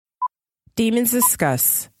Demons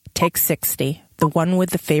Discuss, Take 60, the one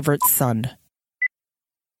with the favorite son.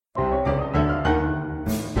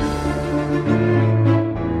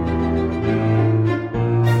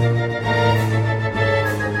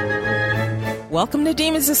 Welcome to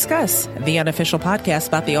Demons Discuss, the unofficial podcast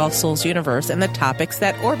about the All Souls universe and the topics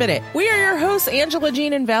that orbit it. We are your hosts, Angela,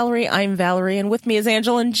 Jean, and Valerie. I'm Valerie, and with me is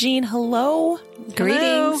Angela and Jean. Hello.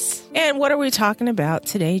 Greetings. Hello. And what are we talking about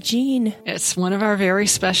today, Jean? It's one of our very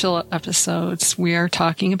special episodes. We are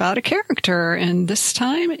talking about a character, and this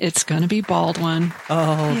time it's going to be Baldwin.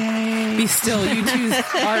 Oh, yay. Be still, you two's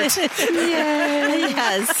heart. Yay.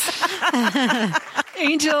 Yes.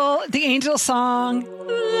 The angel song.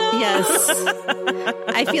 Yes.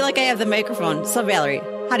 I feel like I have the microphone. So, Valerie,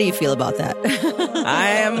 how do you feel about that?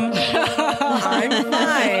 I'm fine.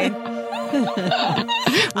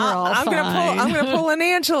 I'm gonna pull an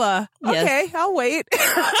Angela. Yes. Okay, I'll wait.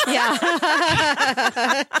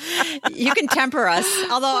 Yeah. You can temper us.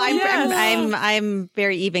 Although Yes. I'm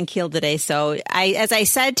very even keeled today. So as I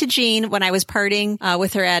said to Jean when I was partying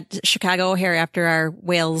with her at Chicago O'Hare after our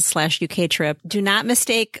Wales/UK trip, do not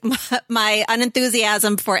mistake my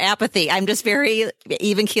unenthusiasm for apathy. I'm just very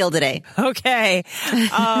even keeled today. Okay.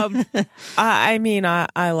 I mean,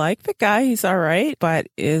 I like the guy. He's all right, but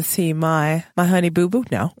is he my honey boo boo?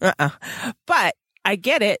 No. But I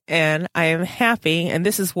get it, and I am happy, and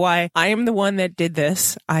this is why I am the one that did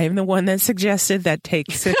this. I am the one that suggested that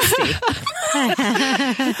Take 60. You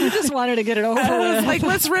just wanted to get it over with. Like,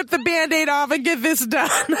 let's rip the Band-Aid off and get this done.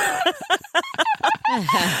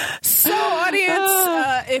 So,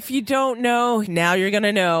 audience, if you don't know, now you're going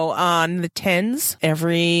to know. On the 10s,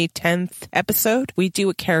 every 10th episode, we do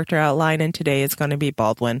a character outline, and today is going to be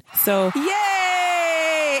Baldwin. So,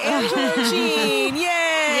 yay! Angela and Jean, yay!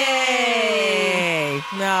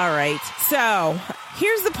 All right. So,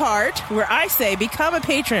 here's the part where I say become a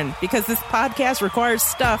patron, because this podcast requires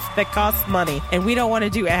stuff that costs money, and we don't want to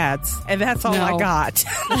do ads. And that's all I got.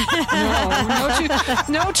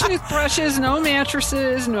 No toothbrushes, no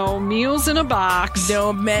mattresses, no meals in a box.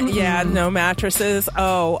 No mattresses.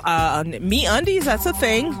 Oh, me undies, that's a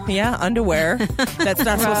thing. Yeah, underwear. That's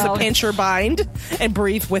not supposed to pinch or bind and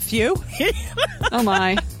breathe with you. Oh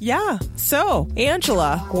my. Yeah. So,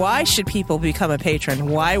 Angela, why should people become a patron?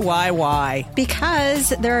 Why? Because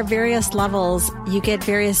there are various levels. You get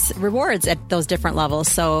various rewards at those different levels.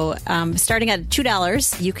 So starting at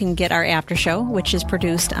 $2, you can get our after show, which is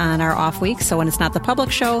produced on our off week. So when it's not the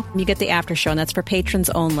public show, you get the after show, and that's for patrons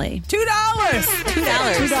only. $2.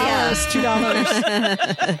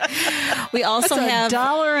 $2. We also have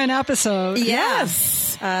 $1 an episode. Yes.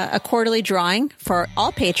 A quarterly drawing for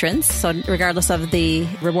all patrons. So regardless of the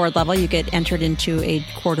reward level, you get entered into a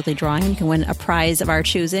quarterly drawing. You can win a prize of our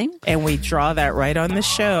choosing. And we draw that right on the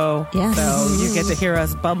show. Yes. So you get to hear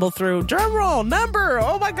us bumble through. Drum roll, number.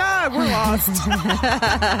 Oh my God, we're lost.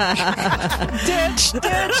 Ditch.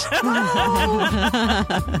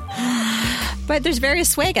 But there's various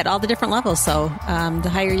swag at all the different levels. So the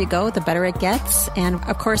higher you go, the better it gets. And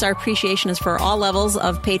of course, our appreciation is for all levels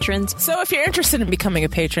of patrons. So if you're interested in becoming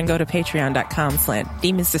a patron, go to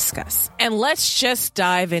patreon.com/demonsdiscuss. And let's just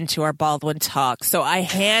dive into our Baldwin talk. So I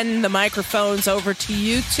hand the microphones over to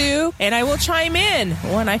you two, and I will chime in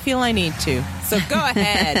when I feel I need to. So go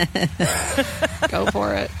ahead. Go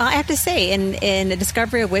for it. I have to say, in The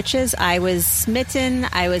Discovery of Witches, I was smitten.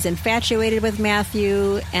 I was infatuated with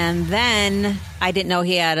Matthew. And then I didn't know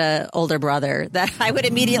he had an older brother that I would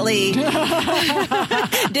immediately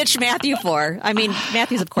ditch Matthew for. I mean,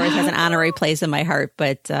 Matthew's, of course, has an honorary place in my heart.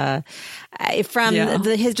 But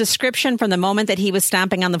his description from the moment that he was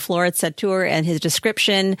stomping on the floor at Satur, and his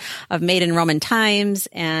description of Made in Roman Times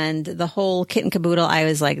and the whole kit and caboodle, I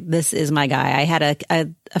was like, this is my guy. I had a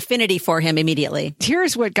affinity for him immediately.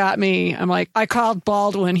 Here's what got me. I'm like, I called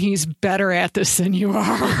Baldwin. He's better at this than you are.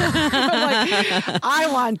 I'm like, I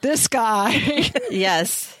want this guy.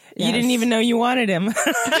 Yes. You didn't even know you wanted him.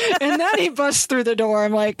 And then he busts through the door.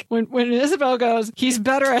 I'm like, when Isabel goes, he's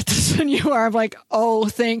better at this than you are. I'm like, oh,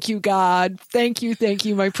 thank you, God. Thank you.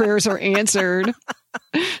 My prayers are answered.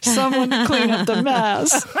 Someone clean up the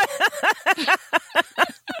mess.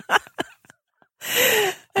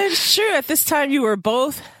 It's true. At this time, you were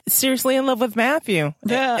both seriously in love with Matthew.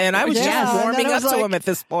 Yeah. And I was just warming up to him at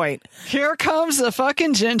this point. Here comes the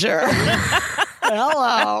fucking ginger.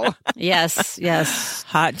 Hello. Yes, yes.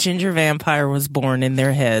 Hot ginger vampire was born in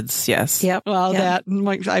their heads. Yes. Yep. Well, yep.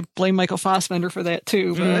 I blame Michael Fassbender for that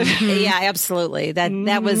too. But Yeah, absolutely. That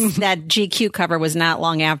GQ cover was not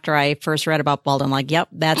long after I first read about Baldwin. Like, yep,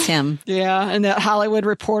 that's him. yeah, and that Hollywood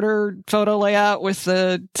Reporter photo layout with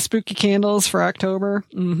the spooky candles for October.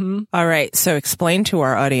 Mm-hmm. All right. So explain to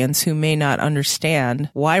our audience who may not understand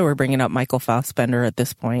why we're bringing up Michael Fassbender at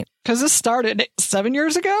this point. Because this started 8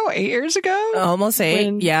 years ago? Almost 8.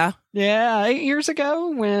 When- Yeah. Yeah, 8 years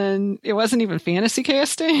ago when it wasn't even fantasy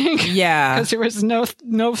casting. Yeah. Because there was no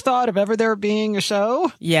thought of ever there being a show.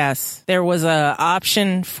 Yes. There was a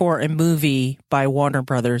option for a movie by Warner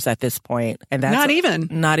Brothers at this point. And that's Not even.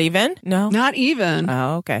 Not even? No. Not even.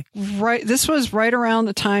 Oh, okay. Right. This was right around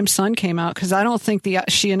the time Sun came out because I don't think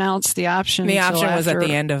she announced the option. The until option was at after.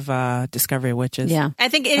 the end of Discovery of Witches. Yeah. I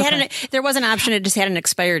think there was an option. It just hadn't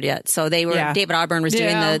expired yet. So David Auburn was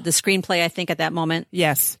doing the screenplay, I think, at that moment.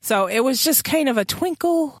 Yes. So it was just kind of a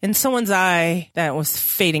twinkle in someone's eye that was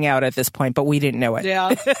fading out at this point, but we didn't know it.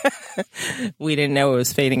 Yeah. We didn't know it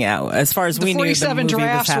was fading out. As far as we knew, the 47 movie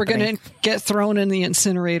drafts was were happening. going to get thrown in the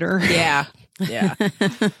incinerator. Yeah. Yeah.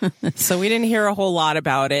 So we didn't hear a whole lot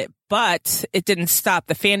about it, but it didn't stop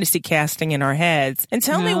the fantasy casting in our heads. And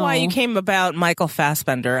tell me why you came about Michael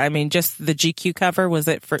Fassbender. I mean, just the GQ cover, was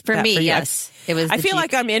it for me? you? Yes. It was. I feel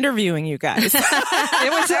like I'm interviewing you guys.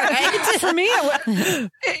 It was for me.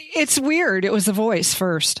 It's weird. It was the voice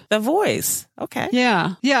first. The voice. Okay.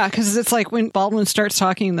 Yeah, because it's like when Baldwin starts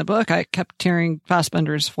talking in the book, I kept hearing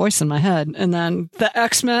Fassbender's voice in my head, and then the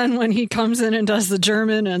X-Men when he comes in and does the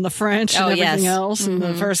German and the French and everything else. And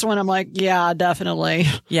the first one, I'm like, yeah, definitely.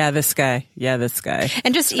 Yeah, this guy.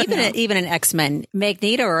 And just even in X-Men,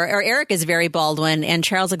 Magneto or Eric is very Baldwin, and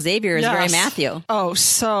Charles Xavier is very Matthew. Oh,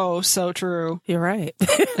 so true. You're right.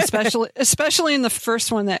 especially in the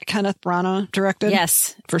first one that Kenneth Branagh directed.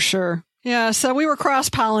 Yes, for sure. Yeah, so we were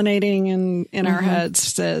cross-pollinating in our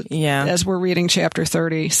heads as we're reading chapter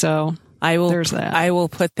 30. So there's that. I will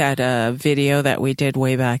put that video that we did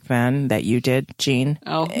way back then that you did, Jean,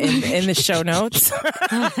 in the show notes.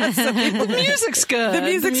 The music's good. The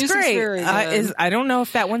music's great. Very good. I don't know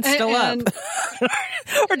if that one's still up.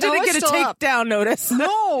 Or did it get a takedown notice?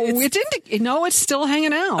 No, it didn't. No, it's still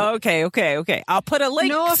hanging out. Okay. I'll put a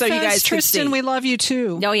link so you guys Tristan, can see. We love you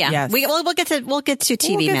too. Oh yeah. Yes. We'll get to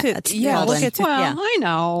TV. We'll get to Well, I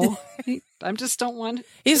know. I just don't want.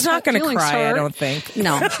 He's not going to cry. Hurt. I don't think.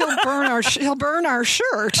 No, he'll burn our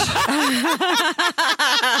shirt.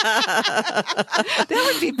 That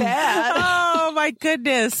would be bad. Oh my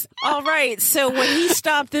goodness! All right, so when he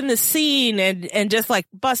stopped in the scene and just like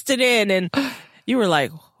busted in, and you were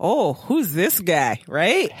like, "Oh, who's this guy?"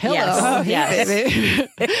 Right? Hello. Yes. Hey,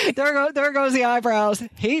 baby. There goes the eyebrows.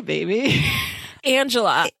 Hey, baby.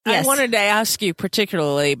 Angela, Yes. I wanted to ask you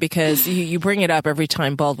particularly because you bring it up every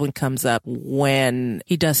time Baldwin comes up when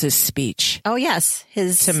he does his speech. Oh, yes.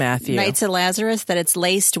 To Matthew. Knights of Lazarus, that it's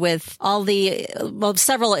laced with all the,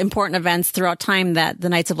 several important events throughout time that the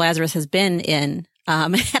Knights of Lazarus has been in.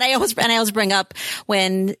 And I always bring up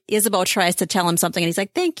when Isabeau tries to tell him something and he's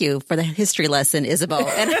like, "Thank you for the history lesson, Isabeau."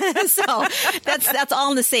 And so that's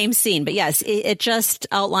all in the same scene. But yes, it just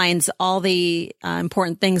outlines all the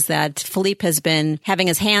important things that Philippe has been having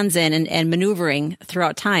his hands in and maneuvering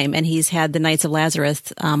throughout time. And he's had the Knights of Lazarus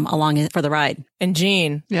along for the ride. And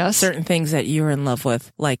Jean, Yes? certain things that you're in love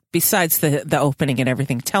with, like besides the opening and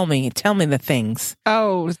everything. Tell me the things.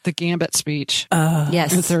 Oh, the Gambit speech.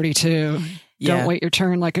 Yes. In 32. Yeah. Don't wait your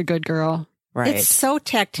turn like a good girl. Right. It's so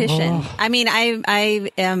tactician. I mean,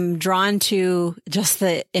 I am drawn to just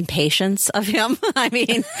the impatience of him. I mean,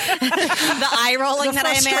 the eye rolling that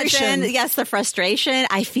I imagine. Yes, the frustration.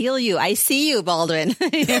 I feel you. I see you, Baldwin.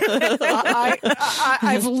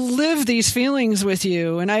 I've lived these feelings with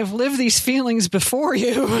you, and I've lived these feelings before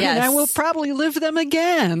you, Yes. and I will probably live them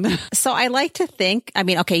again. So I like to think, I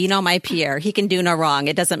mean, okay, you know my Pierre, he can do no wrong.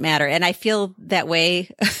 It doesn't matter. And I feel that way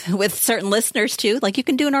with certain listeners too. Like, you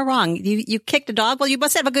can do no wrong. You kicked a dog. Well, you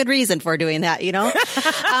must have a good reason for doing that, you know?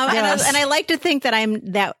 Yes. And I like to think that I'm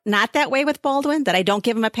not that way with Baldwin, that I don't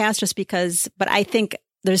give him a pass just because, but I think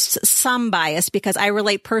there's some bias because I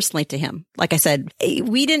relate personally to him. Like I said,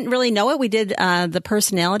 we didn't really know it. We did the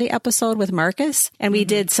personality episode with Marcus, and we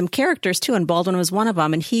did some characters too, and Baldwin was one of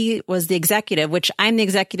them, and he was the executive, which I'm the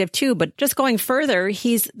executive too. But just going further,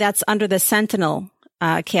 that's under the Sentinel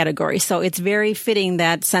category. So it's very fitting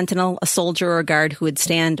that Sentinel, a soldier or a guard who would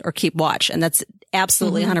stand or keep watch. And that's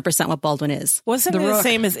absolutely 100% what Baldwin is. Wasn't it the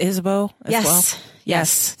same as Isabeau as well?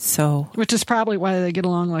 Yes. So, Which is probably why they get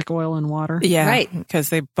along like oil and water. yeah. Right. Because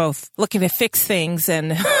they both looking to fix things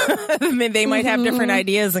and I mean, they might have different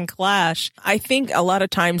ideas and clash. I think a lot of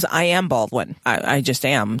times I am Baldwin. I just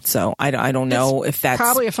am. So I don't know if that's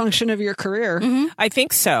Probably a function of your career. I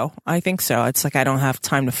think so. It's like I don't have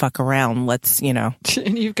time to fuck around. Let's, you know.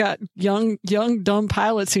 And you've got young, dumb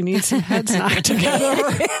pilots who need some heads knocked together.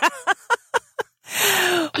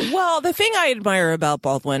 Well, the thing I admire about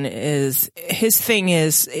Baldwin is his thing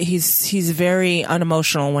is he's very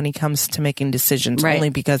unemotional when he comes to making decisions, Right. only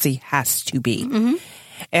because he has to be.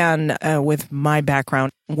 And with my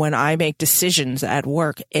background, when I make decisions at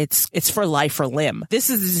work, it's for life or limb. This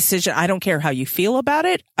is a decision. I don't care how you feel about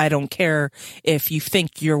it. I don't care if you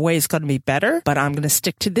think your way is going to be better, but I'm going to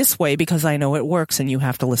stick to this way because I know it works and you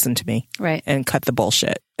have to listen to me. Right. And cut the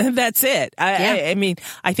bullshit. And that's it. I mean,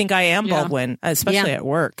 I think I am Baldwin, especially at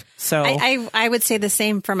work. So I would say the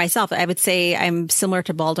same for myself. I would say I'm similar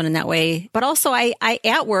to Baldwin in that way. But also I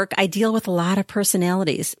at work, I deal with a lot of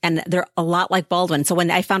personalities and they're a lot like Baldwin. So when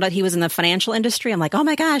I found out he was in the financial industry, I'm like, oh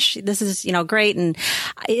my gosh, this is, great. And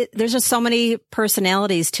there's just so many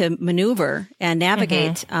personalities to maneuver and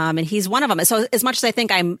navigate. And he's one of them. So as much as I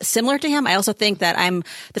think I'm similar to him, I also think that I'm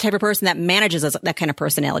the type of person that manages that kind of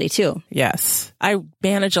personality too. yes, I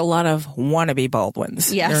manage a lot of wannabe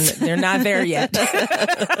Baldwins. Yes. They're not there yet.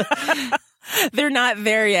 They're not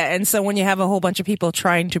there yet. And so when you have a whole bunch of people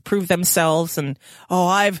trying to prove themselves and, oh,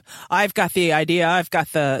 I've got the idea. I've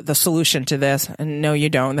got the solution to this. And no, you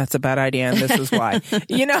don't. That's a bad idea. And this is why,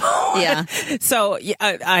 Yeah. So yeah,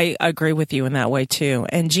 I agree with you in that way too.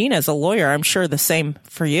 And Gina, as a lawyer, I'm sure the same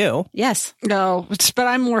for you. Yes. No, but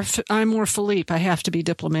I'm more Philippe. I have to be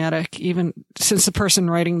diplomatic, even since the person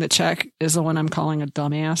writing the check is the one I'm calling a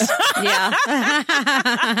dumbass.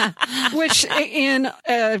 Yeah. Which, in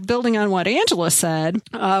building on what Angela said,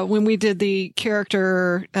 when we did the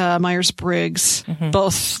character Myers-Briggs,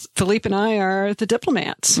 both Philippe and I are the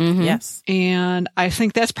diplomats. Yes. And I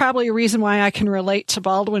think that's probably a reason why I can relate to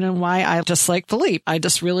Baldwin and why I just like Philippe. I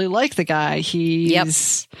just really like the guy. He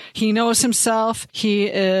knows himself. He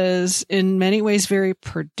is in many ways very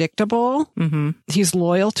predictable. He's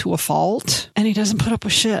loyal to a fault and he doesn't put up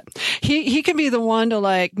with shit. He can be the one to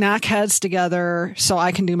like knock heads together so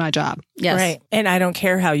I can do my job. Yes. Right. And I don't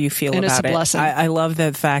care how you feel And it's about a it. blessing. I love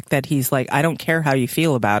the fact that he's like, I don't care how you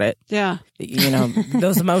feel about it. Yeah.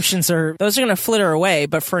 Those emotions are going to flitter away.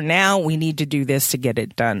 But for now, we need to do this to get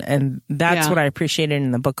it done. And that's what I appreciated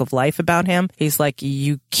in the Book of Life about him. He's like,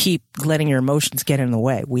 you keep letting your emotions get in the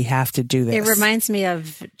way. We have to do this. It reminds me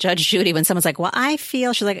of Judge Judy when someone's like, well, I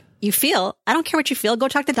feel, she's like, you feel? I don't care what you feel. Go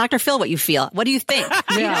talk to Dr. Phil what you feel. What do you think?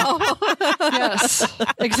 Yeah. Yes,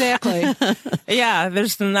 exactly. Yeah,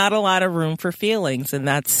 there's not a lot of room for feelings, and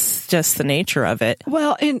that's just the nature of it.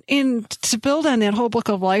 Well, in to build on that whole Book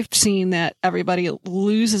of Life scene that everybody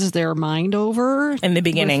loses their mind over In the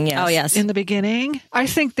beginning, yes. Oh, yes. in the beginning, I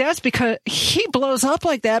think that's because he blows up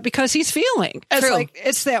like that because he's feeling. It's True. like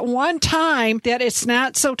it's that one time that it's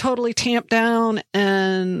not so totally tamped down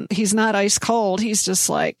and he's not ice cold. He's just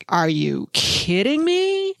like, are you kidding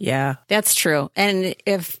me? Yeah. That's true. And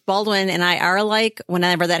if Baldwin and I are alike,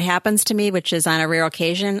 whenever that happens to me, which is on a rare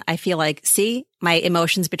occasion, I feel like, see, my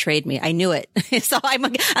emotions betrayed me. I knew it. So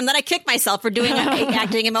and then I kick myself for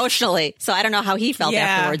acting emotionally. So I don't know how he felt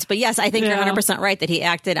afterwards. But yes, I think you're 100% right that he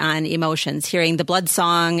acted on emotions, hearing the blood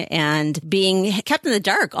song and being kept in the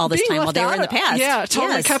dark all this Being time while left they were in out the of- past. Yeah,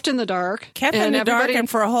 totally Yes. kept in the dark. Kept in the dark, and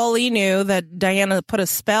for a whole he knew that Diana put a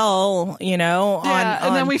spell, on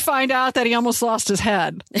and then we find out that he almost lost his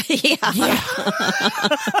head. Yeah.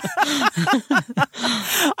 I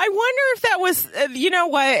wonder if that was,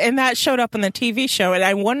 and that showed up in the TV show, and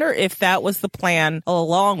I wonder if that was the plan all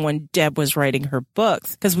along when Deb was writing her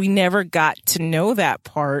books, because we never got to know that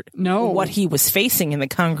part. No. What he was facing in the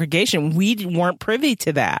congregation. We weren't privy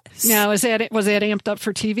to that. Now, was that amped up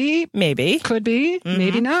for TV? Maybe. Could be,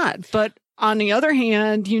 maybe not. But on the other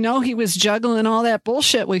hand, he was juggling all that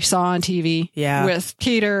bullshit we saw on TV with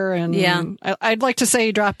Peter. And I'd like to say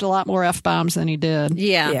he dropped a lot more F-bombs than he did.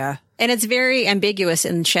 Yeah. Yeah. And it's very ambiguous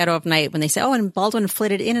in Shadow of Night when they say, oh, and Baldwin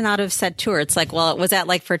flitted in and out of said tour. It's like, well, was that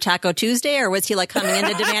like for Taco Tuesday or was he like coming in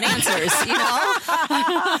to demand answers?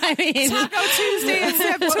 I mean, Taco Tuesday and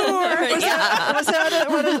Sep Tour.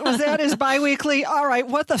 Was that his bi-weekly. All right,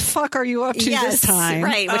 what the fuck are you up to this time?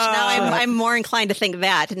 Right, which now I'm more inclined to think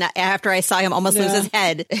that after I saw him almost lose his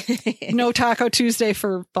head. No Taco Tuesday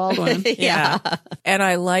for Baldwin. Yeah. And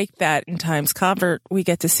I like that in Times Convert, we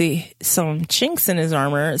get to see some chinks in his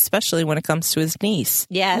armor, especially when it comes to his niece.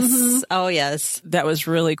 Yes. Mm-hmm. Oh, yes. That was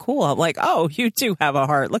really cool. I'm like, oh, you do have a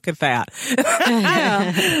heart. Look at that.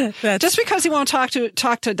 Just because he won't talk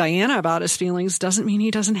to Diana about his feelings doesn't mean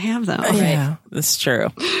he doesn't have them. Yeah, that's true.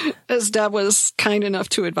 As Deb was kind enough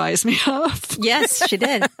to advise me of. Yes, she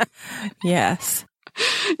did. Yes.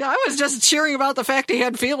 Yeah, I was just cheering about the fact he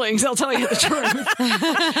had feelings. I'll tell you the truth.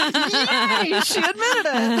 Yay, she admitted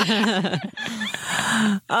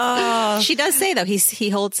it. She does say, though, he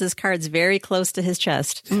holds his cards very close to his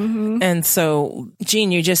chest. Mm-hmm. And so,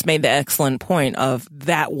 Jean, you just made the excellent point of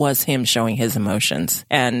that was him showing his emotions.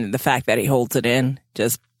 And the fact that he holds it in,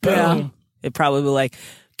 just boom. Yeah. It probably was like,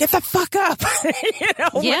 get the fuck up.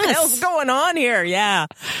 What the hell's going on here? Yeah.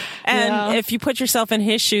 And if you put yourself in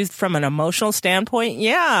his shoes from an emotional standpoint,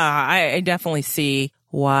 I definitely see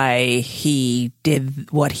why he did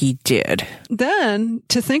what he did. Then,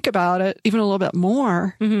 to think about it even a little bit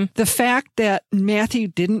more, the fact that Matthew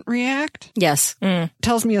didn't react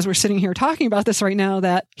tells me, as we're sitting here talking about this right now,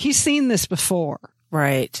 that he's seen this before.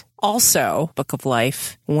 Right. Also, Book of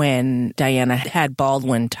Life, when Diana had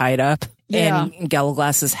Baldwin tied up in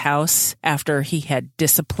Gelglass's house after he had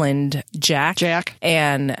disciplined Jack.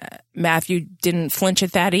 And Matthew didn't flinch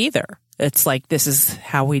at that either. It's like, this is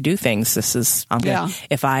how we do things. This is,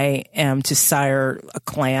 if I am to sire a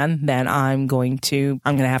clan, then I'm going to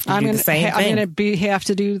have to do the same thing. I'm going to have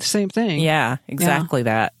to do the same thing. Yeah, exactly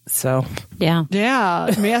that. So. Yeah.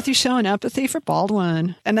 Matthew showing empathy for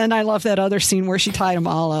Baldwin. And then I love that other scene where she tied them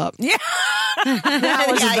all up. Yeah. That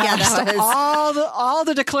was the best. All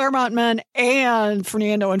the de Clermont men and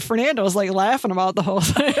Fernando was like laughing about the whole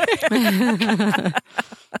thing.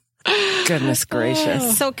 Goodness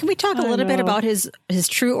gracious. So can we talk a little bit about his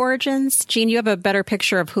true origins? Jean, you have a better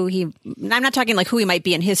picture of who I'm not talking like who he might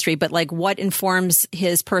be in history, but like what informs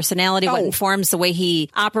his personality, what informs the way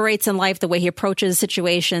he operates in life, the way he approaches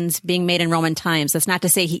situations being made in Roman times. That's not to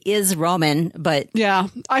say he is Roman, but... Yeah,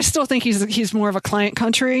 I still think he's more of a client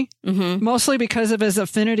country, mostly because of his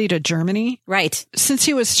affinity to Germany. Right. Since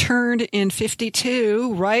he was turned in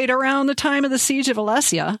 52, right around the time of the Siege of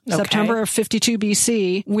Alesia, September of 52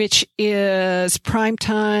 BC, which is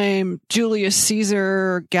primetime Julius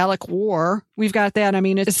Caesar Gallic War. We've got that. I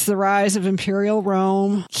mean, it's the rise of Imperial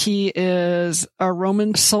Rome. He is a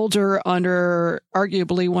Roman soldier under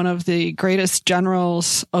arguably one of the greatest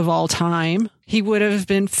generals of all time. He would have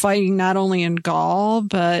been fighting not only in Gaul,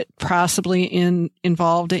 but possibly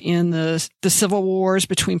involved in the civil wars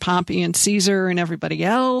between Pompey and Caesar and everybody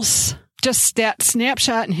else. Just that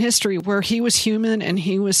snapshot in history where he was human and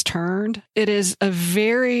he was turned. It is a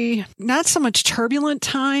very, not so much turbulent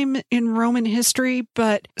time in Roman history,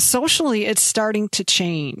 but socially it's starting to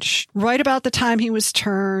change. Right about the time he was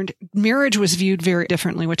turned, marriage was viewed very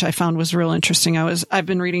differently, which I found was real interesting. I've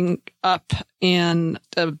been reading up in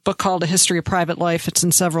a book called A History of Private Life. It's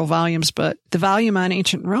in several volumes, but the volume on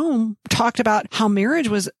ancient Rome talked about how marriage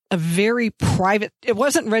was a very private, it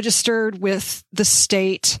wasn't registered with the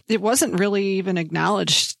state. It wasn't really even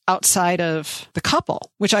acknowledged outside of the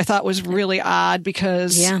couple, which I thought was really odd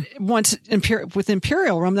because once with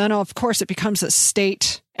Imperial Rome, then of course it becomes a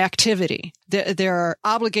state activity. There are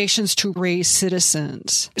obligations to raise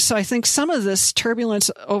citizens. So I think some of this turbulence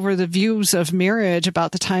over the views of marriage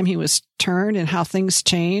about the time he was turned and how things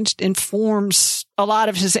changed informs a lot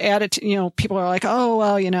of his attitude. You know, people are like, oh,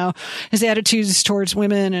 well, you know, his attitudes towards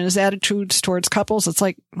women and his attitudes towards couples. It's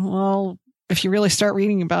like, well, if you really start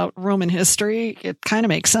reading about Roman history, it kind of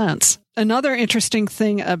makes sense. Another interesting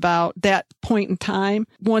thing about that point in time,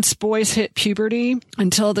 once boys hit puberty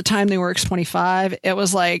until the time they were 25, it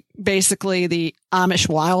was like basically the Amish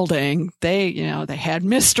wilding. They had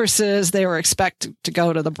mistresses. They were expected to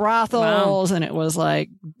go to the brothels, and it was like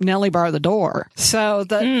Nellie bar the door. So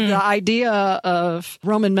the idea of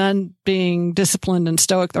Roman men being disciplined and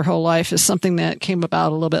stoic their whole life is something that came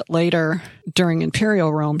about a little bit later during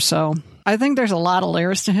Imperial Rome. So I think there's a lot of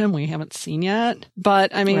layers to him we haven't seen yet.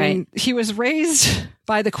 But I mean, he was raised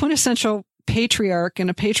by the quintessential patriarch in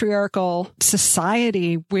a patriarchal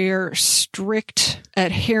society where strict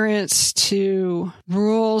adherence to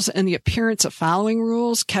rules and the appearance of following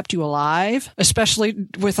rules kept you alive, especially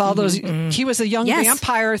with all those. He was a young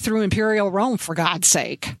vampire through Imperial Rome, for God's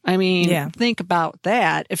sake. I mean, think about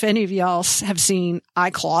that. If any of y'all have seen I,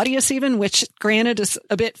 Claudius even, which granted is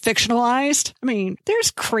a bit fictionalized, I mean,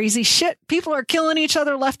 there's crazy shit. People are killing each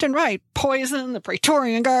other left and right. Poison, the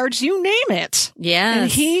Praetorian Guards, you name it. Yeah.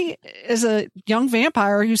 And he is a young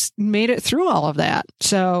vampire who's made it through all of that.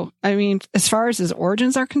 So, I mean, as far as his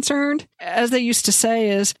origins are concerned, as they used to say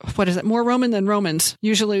is, what is it? More Roman than Romans,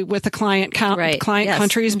 usually with the client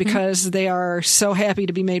countries, because they are so happy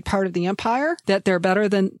to be made part of the empire that they're better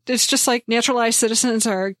than, it's just like naturalized citizens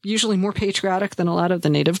are usually more patriotic than a lot of the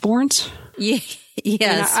native borns. Yeah.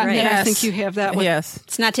 Yes, right. I think you have that with... Yes.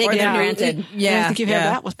 It's not taken for granted. I think you have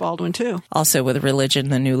that with Baldwin, too. Also with religion,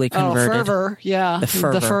 the newly converted. Fervor. Yeah. The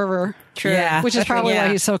fervor. True. Yeah. Which is probably why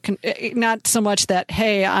he's so... not so much that,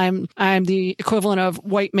 hey, I'm the equivalent of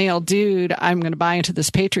white male dude, I'm going to buy into this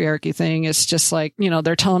patriarchy thing. It's just like,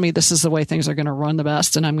 they're telling me this is the way things are going to run the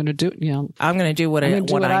best, and I'm going to do, I'm going to do what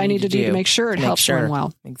I need to do to make sure it helps run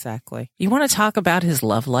well. Exactly. You want to talk about his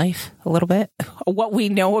love life a little bit? What we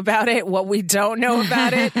know about it, what we don't know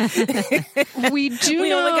about it? We only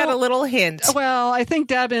got a little hint. Well, I think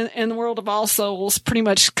Deb in the World of All Souls pretty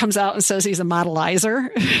much comes out and says he's a modelizer,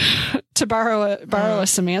 to borrow a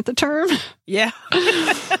Samantha term. Yeah.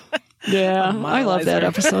 Yeah, I love that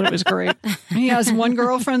episode. It was great. He has one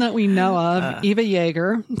girlfriend that we know of, Eva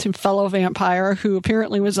Yeager, a fellow vampire who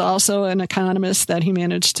apparently was also an economist that he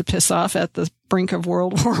managed to piss off at the brink of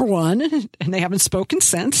World War I, and they haven't spoken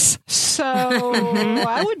since. So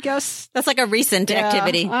I would guess that's like a recent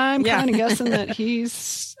activity. I'm kind of guessing that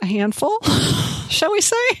he's a handful, shall we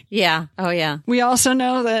say? Yeah. Oh, yeah. We also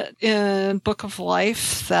know that in Book of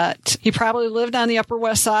Life that he probably lived on the Upper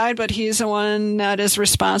West Side, but he's the one that is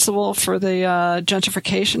responsible for the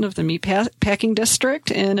gentrification of the meatpacking district.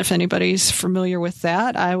 And if anybody's familiar with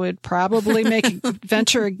that, I would probably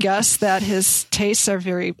venture a guess that his tastes are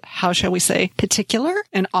very, how shall we say, particular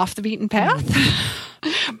and off the beaten path.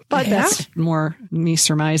 But that's more me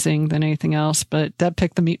surmising than anything else. But Deb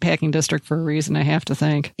picked the meatpacking district for a reason, I have to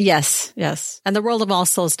think. Yes. And the World of All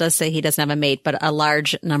Souls does say he doesn't have a mate, but a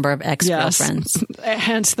large number of ex-girlfriends. Yes.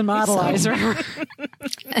 Hence the modelizer.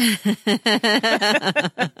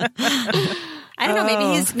 I don't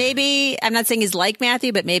know. Maybe I'm not saying he's like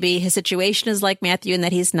Matthew, but maybe his situation is like Matthew in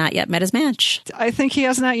that he's not yet met his match. I think he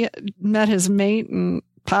has not yet met his mate, and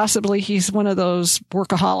possibly he's one of those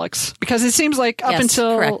workaholics, because it seems like up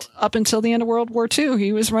until the end of World War II,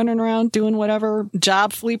 he was running around doing whatever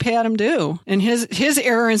job Philippe had him do. And his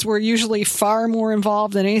errands were usually far more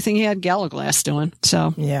involved than anything he had Gallaglass doing.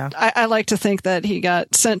 So I like to think that he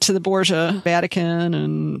got sent to the Borgia Vatican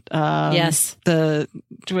and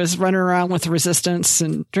was running around with the resistance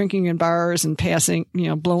and drinking in bars and passing,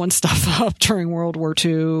 blowing stuff up during World War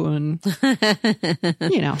II and,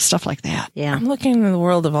 stuff like that. Yeah. I'm looking in the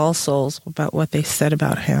World of All Souls about what they said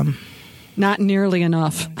about him. Not nearly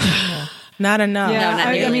enough. Not enough. Yeah,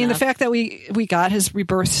 no, I mean, the fact that we got his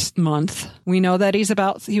rebirth month, we know that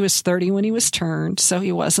he was 30 when he was turned, so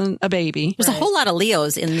he wasn't a baby. There's a whole lot of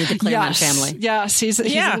Leos in the Claremont family. Yes, he's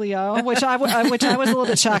a Leo, which I was a little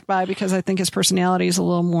bit shocked by, because I think his personality is a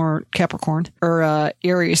little more Capricorn or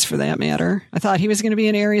Aries for that matter. I thought he was going to be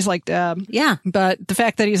an Aries like Deb. Yeah. But the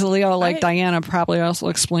fact that he's a Leo like Diana probably also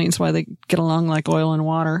explains why they get along like oil and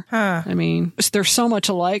water. Huh. I mean, there's so much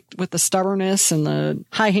alike with the stubbornness and the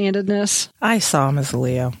high-handedness. I saw him as a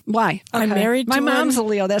Leo. Why? Okay. I'm married to my mom's a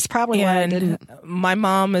Leo. That's probably why I didn't. My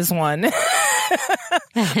mom is one.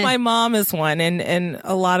 My mom is one, and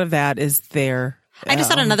a lot of that is there. I just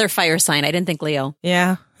had another fire sign. I didn't think Leo.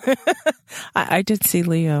 Yeah. I did see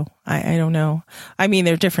Leo. I don't know. I mean,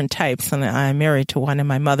 they're different types, and I'm married to one, and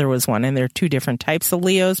my mother was one, and there are two different types of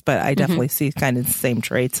Leos, but I definitely see kind of the same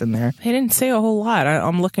traits in there. They didn't say a whole lot.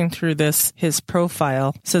 I'm looking through his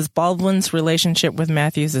profile. It says Baldwin's relationship with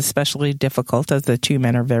Matthew is especially difficult, as the two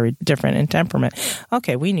men are very different in temperament.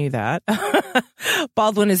 Okay, we knew that.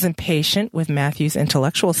 Baldwin is impatient with Matthew's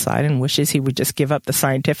intellectual side and wishes he would just give up the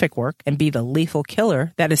scientific work and be the lethal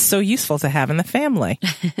killer that is so useful to have in the family.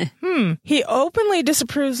 He openly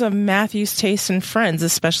disapproves of Matthew's taste in friends,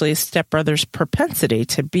 especially his stepbrother's propensity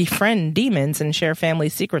to befriend demons and share family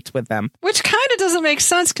secrets with them. Which kind of doesn't make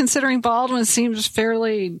sense considering Baldwin seems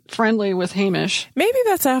fairly friendly with Hamish. Maybe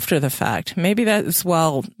that's after the fact. Maybe that's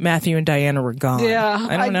while Matthew and Diana were gone. Yeah.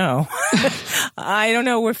 I don't know. I don't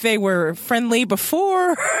know if they were friendly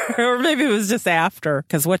before or maybe it was just after.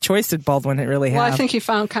 Because what choice did Baldwin really have? Well, I think they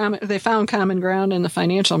found common ground in the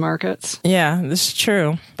financial markets. Yeah, this is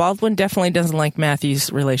true. Baldwin definitely doesn't like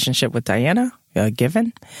Matthew's relationship with Diana.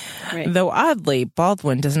 Given. Right. Though oddly,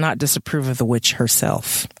 Baldwin does not disapprove of the witch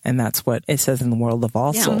herself. And that's what it says in the World of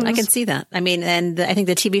All Souls. I can see that. I mean, and I think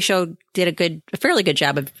the TV show did a fairly good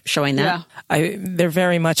job of showing that. Yeah. They're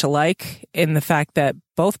very much alike in the fact that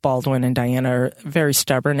both Baldwin and Diana are very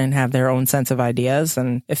stubborn and have their own sense of ideas.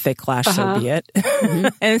 And if they clash, so be it.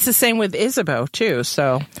 And it's the same with Isabeau, too.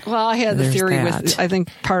 So, well, I had the there's theory that. I think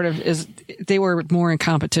part of is they were more in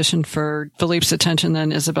competition for Philippe's attention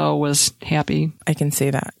than Isabel was happy. I can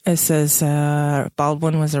see that. It says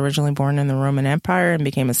Baldwin was originally born in the Roman Empire and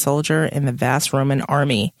became a soldier in the vast Roman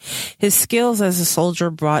army. His skills as a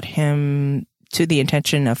soldier brought him to the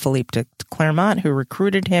attention of Philippe de Clermont, who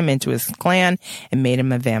recruited him into his clan and made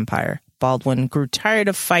him a vampire. Baldwin grew tired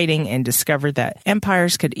of fighting and discovered that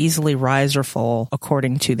empires could easily rise or fall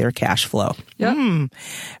according to their cash flow. Yep.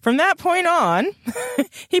 From that point on,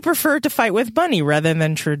 he preferred to fight with money rather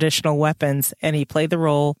than traditional weapons, and he played the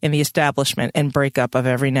role in the establishment and breakup of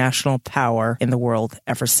every national power in the world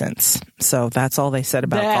ever since. So that's all they said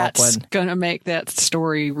about That's Baldwin. going to make that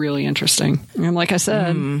story really interesting. And like I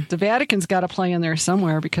said, the Vatican's got to play in there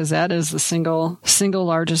somewhere because that is the single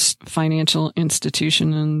largest financial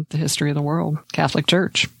institution in the history of the world, Catholic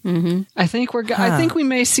Church. Mm-hmm. I think we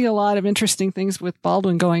may see a lot of interesting things with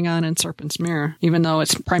Baldwin going on in Serpent's Mirror, even though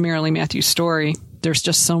it's primarily Matthew's story. There's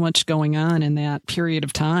just so much going on in that period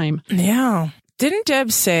of time. Yeah. Didn't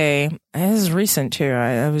Deb say, this is recent too,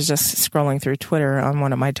 I was just scrolling through Twitter on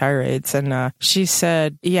one of my tirades, and she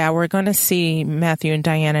said, yeah, we're going to see Matthew and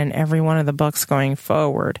Diana in every one of the books going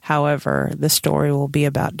forward. However, the story will be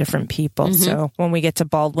about different people. Mm-hmm. So when we get to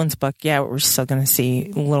Baldwin's book, yeah, we're still going to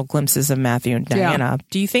see little glimpses of Matthew and Diana. Yeah.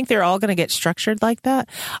 Do you think they're all going to get structured like that?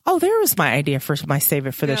 Oh, there was my idea for my Save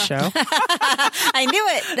It for the Show. I knew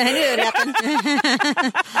it happened.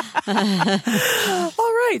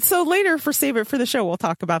 All right. So later for Save It for the Show, we'll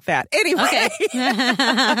talk about that. Anyway. Okay.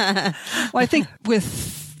 Well, I think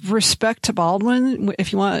with respect to Baldwin,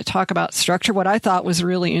 if you want to talk about structure, what I thought was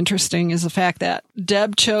really interesting is the fact that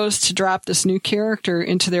Deb chose to drop this new character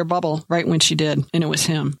into their bubble right when she did, and it was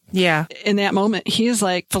him. Yeah. In that moment, he is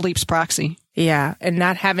like Philippe's proxy. Yeah, and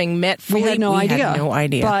not having met Philippe, we had no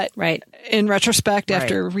idea. But right. In retrospect,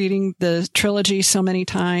 after reading the trilogy so many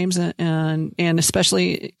times and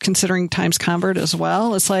especially considering Time's Convert as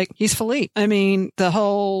well, it's like he's Philippe. I mean, the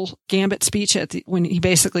whole Gambit speech when he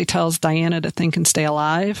basically tells Diana to think and stay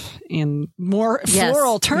alive in more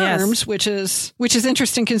floral terms, which is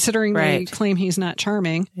interesting considering they claim he's not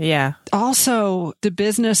charming. Yeah. Also, the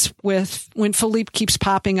business with when Philippe keeps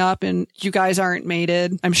popping up and you guys aren't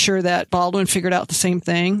mated, I'm sure that Baldwin figured out the same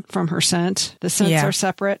thing from her scent. The scents are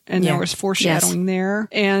separate, and there was foreshadowing there.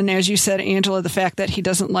 And as you said, Angela, the fact that he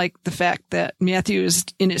doesn't like the fact that Matthew is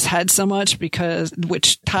in his head so much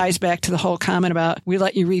which ties back to the whole comment about we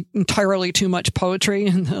let you read entirely too much poetry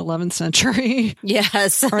in the 11th century.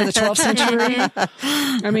 Yes. Or the 12th century.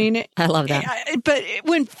 I mean, I love that. But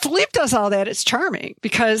when Philippe does all that, it's charming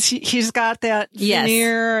because he's got that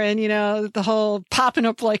veneer and, the whole popping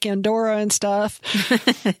up like Andorra and stuff.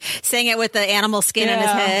 Saying it with the animal skin on his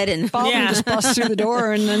head, and Baldwin just busts through the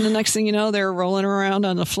door, and then the next thing you know, they're rolling around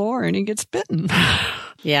on the floor, and he gets bitten.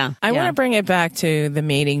 Yeah. I want to bring it back to the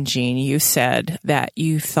mating gene. You said that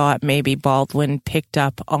you thought maybe Baldwin picked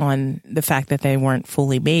up on the fact that they weren't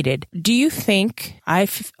fully mated. Do you think,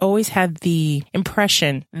 I've always had the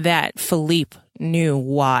impression that Philippe knew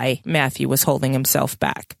why Matthew was holding himself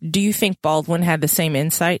back. Do you think Baldwin had the same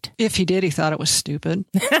insight? If he did, he thought it was stupid.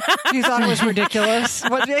 He thought it was ridiculous.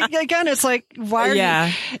 But again, it's like, why are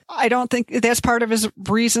you? I don't think that's part of his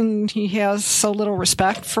reason he has so little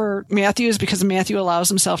respect for Matthew is because Matthew allows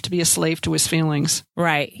himself to be a slave to his feelings.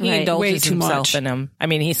 Right. He indulges himself in them. I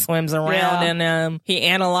mean, he swims around in them. He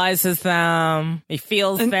analyzes them. He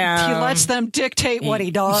feels them. He lets them dictate what he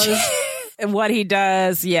does. What he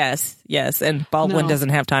does, yes. And Baldwin doesn't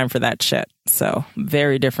have time for that shit. So,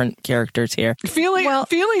 very different characters here.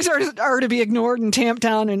 Feelings are to be ignored and tamped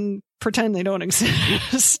down and pretend they don't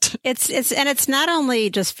exist. It's not only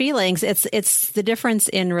just feelings, it's the difference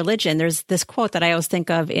in religion. There's this quote that I always think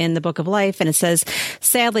of in the Book of Life, and it says,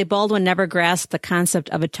 sadly, Baldwin never grasped the concept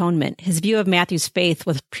of atonement. His view of Matthew's faith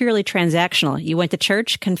was purely transactional. You went to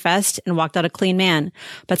church, confessed, and walked out a clean man.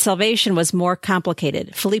 But salvation was more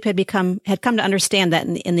complicated. Philippe had come to understand that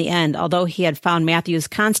in the end, although he had found Matthew's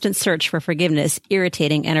constant search for forgiveness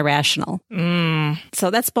irritating and irrational. So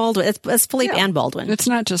that's Baldwin. That's Philippe and Baldwin. It's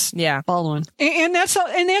not just Baldwin. And that's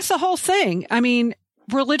the whole thing. I mean,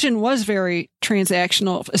 religion was very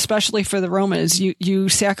transactional, especially for the Romans. You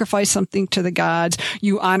sacrificed something to the gods.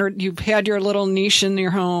 You had your little niche in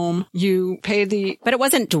your home. You paid but it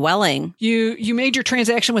wasn't dwelling. You made your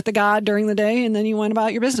transaction with the god during the day, and then you went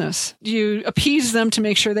about your business. You appeased them to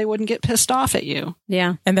make sure they wouldn't get pissed off at you.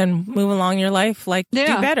 Yeah. And then move along your life do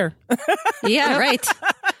better. Yeah, right.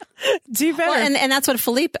 Do better. Well, and that's what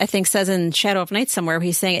Philippe, I think, says in Shadow of Night somewhere. Where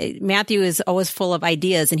he's saying Matthew is always full of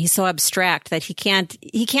ideas, and he's so abstract that he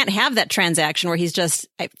can't have that transaction where he's just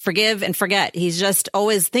forgive and forget. He's just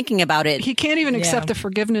always thinking about it. He can't even accept the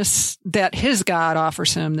forgiveness that his God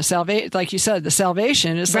offers him. The salvation, like you said, the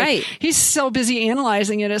salvation is right. Like, he's so busy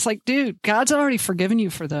analyzing it. It's like, dude, God's already forgiven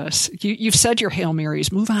you for this. You've said your Hail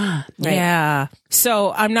Marys. Move on. Right. Yeah.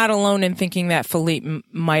 So I'm not alone in thinking that Philippe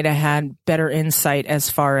might have had better insight as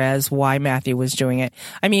far as why Matthew was doing it.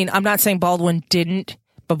 I mean, I'm not saying Baldwin didn't,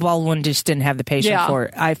 but Baldwin just didn't have the patience for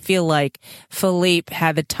it. I feel like Philippe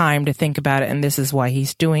had the time to think about it, and this is why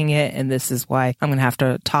he's doing it, and this is why I'm going to have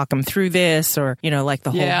to talk him through this, or, like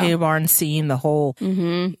the whole hay barn scene, the whole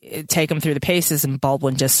take him through the paces, and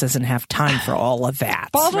Baldwin just doesn't have time for all of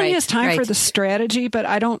that. Baldwin has time for the strategy, but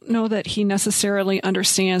I don't know that he necessarily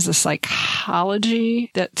understands the psychology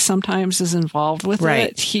that sometimes is involved with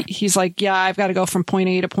it. He's like, I've got to go from point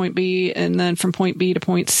A to point B, and then from point B to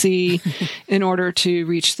point C in order to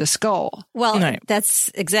reach this goal. Well,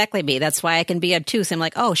 that's exactly me. That's why I can be obtuse. I'm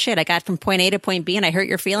like, oh shit, I got from point A to point B and I hurt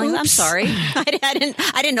your feelings. Oops. I'm sorry. I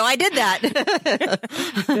didn't know I did that.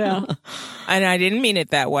 Yeah. And I didn't mean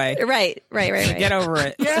it that way. Right. Get over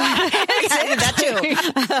it. Yeah. I did that too.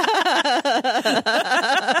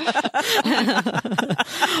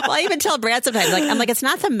 Well, I even tell Brad sometimes, I'm like, it's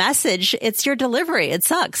not the message, it's your delivery. It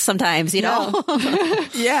sucks sometimes, know?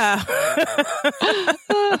 Yeah.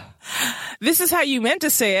 This is how you meant to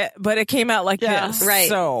say it, but it came out like this. Right.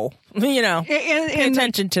 So, pay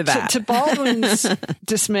attention to that. To Baldwin's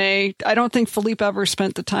dismay, I don't think Philippe ever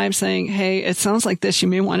spent the time saying, hey, it sounds like this. You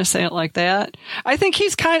may want to say it like that. I think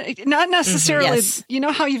he's kind of not necessarily, you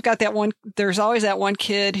know how you've got that one, there's always that one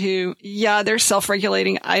kid who, they're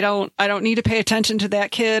self-regulating. I don't need to pay attention to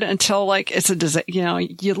that kid until it's a disaster.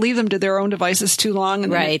 You leave them to their own devices too long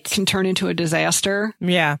and then it can turn into a disaster.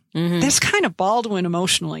 Yeah. Mm-hmm. That's kind of Baldwin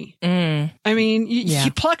emotionally. I mean, he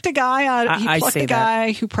plucked a guy out. He plucked a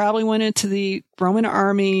guy who probably went into the Roman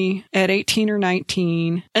army at 18 or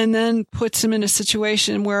 19 and then puts him in a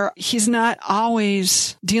situation where he's not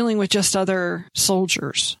always dealing with just other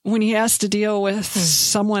soldiers. When he has to deal with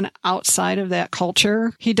someone outside of that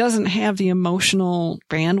culture, he doesn't have the emotional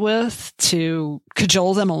bandwidth to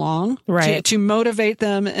cajole them along, to motivate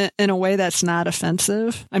them in a way that's not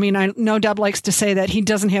offensive. I mean, I know Deb likes to say that he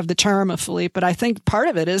doesn't have the charm of Philippe, but I think part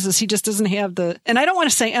of it is he just doesn't have and I don't want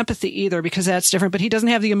to say empathy either because that's different, but he doesn't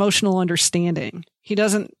have the emotional understanding. He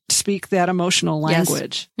doesn't speak that emotional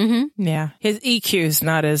language. Yes. Mm-hmm. Yeah. His EQ is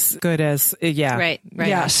not as good as, Right.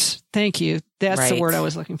 Yes. Thank you. That's the word I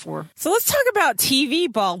was looking for. So let's talk about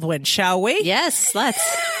TV Baldwin, shall we? Yes, let's.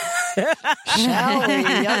 Shall we?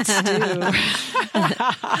 Let's do.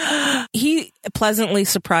 He pleasantly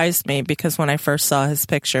surprised me because when I first saw his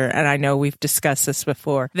picture, and I know we've discussed this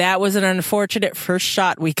before, that was an unfortunate first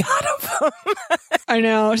shot we got of him. I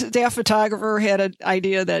know. That photographer had an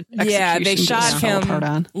idea that they shot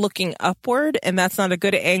him looking upward, and that's not a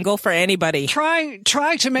good angle for anybody. Trying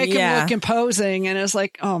to make him look imposing, and it's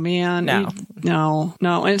like, oh man, no.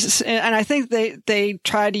 And I think they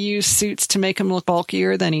tried to use suits to make him look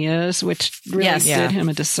bulkier than he is, which really did him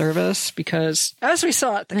a disservice because, as we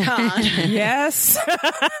saw at the con,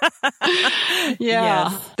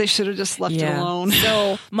 they should have just left it alone.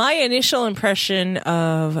 So my initial impression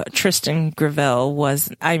of Tristan Gravel was,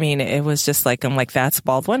 it was just like, I'm like, that's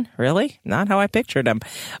Baldwin? Really? Not how I pictured him.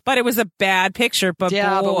 But it was a bad picture, but boy.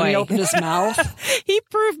 But when he opened his mouth. He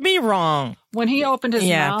proved me wrong. When he opened his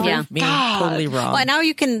mouth, Yeah. being God. totally wrong. Well, now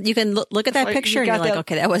you can look at that Like, picture you and you're got like, that-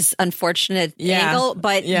 okay, that was unfortunate Yeah. angle,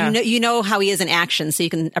 but Yeah. you know how he is in action, so you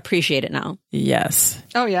can appreciate it now. Yes.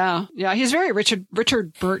 Oh yeah, yeah. He's very Richard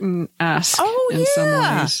Burton-esque Oh, in some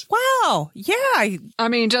yeah. ways. Wow. Yeah. I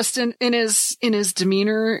mean, just in his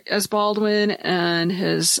demeanor as Baldwin and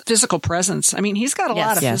his physical presence. I mean, he's got a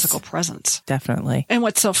lot of Yes. physical presence. Definitely. And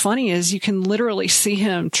what's so funny is you can literally see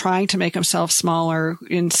him trying to make himself smaller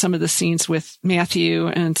in some of the scenes with Matthew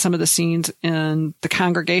and some of the scenes in the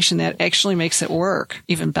congregation that actually makes it work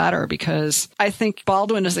even better, because I think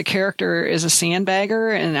Baldwin as a character is a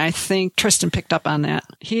sandbagger, and I think Tristan picked up on that.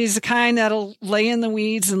 He's the kind that'll lay in the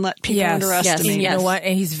weeds and let people underestimate. And you Yes. know what?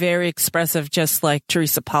 And he's very expressive, just like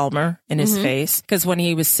Teresa Palmer in his face. Because when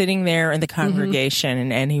he was sitting there in the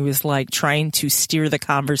congregation and he was like trying to steer the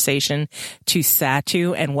conversation to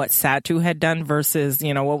Satu and what Satu had done versus,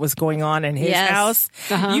 you know, what was going on in his Yes. house,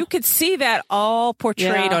 you could see that all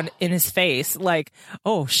portrayed Yeah. in his face. Like,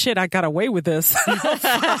 oh shit, I got away with this. You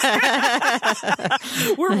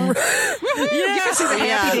can see the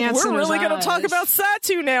happy dance We're in his really going to talk eyes. about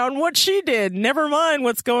Satu now and what she did. Never mind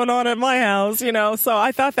what's going on at my house, you know. So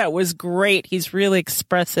I thought that was great. He's really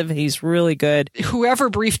expressive. He's really good. Whoever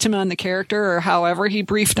briefed him on the character, or however he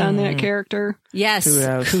briefed on that character, Yes.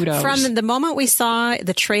 kudos. From the moment we saw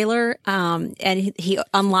the trailer, and he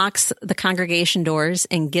unlocks the congregation doors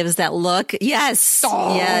and gives that look. Yes.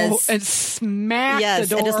 Yes. and smacked Yes. the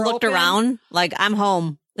door And just looked open. around like, I'm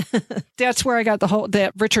home. That's where I got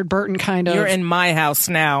that Richard Burton kind of. You're in my house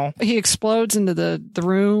now. He explodes into the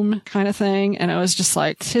room kind of thing, and I was just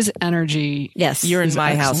like, his energy. Yes. You're in He's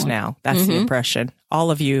my house excellent. now. That's the impression. All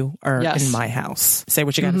of you are Yes. in my house. Say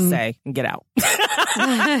what you got to say and get out.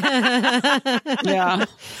 Yeah.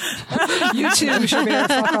 You too, Gerbert,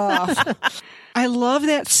 fuck off. I love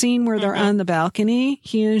that scene where they're on the balcony,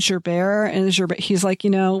 he and Gerbert, and Gerbert, he's like, you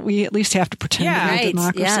know, we at least have to pretend Yeah. to be a Right.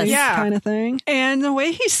 democracy Yes. Yeah. kind of thing. And the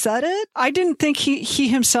way he said it, I didn't think he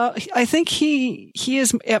himself, I think he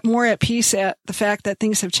is more at peace at the fact that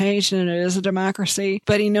things have changed and it is a democracy,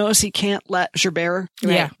 but he knows he can't let Gerbert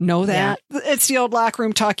know that. It's the old locker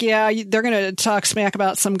room talk. Yeah, they're going to talk smack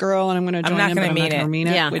about some girl and I'm going to join not him, gonna but I'm mean not going it. to mean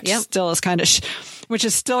it, Yeah. which Yep. still is kind of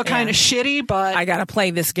shitty, but I got to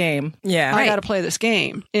play this game. Yeah. I got to play this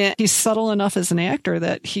game. And he's subtle enough as an actor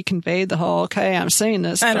that he conveyed the whole, okay, I'm saying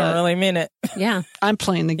this, I but don't really mean it. Yeah. I'm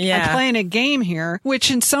playing Yeah. I'm playing a game here,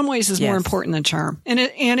 which in some ways is more Yes. important than charm. And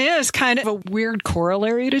it is kind of a weird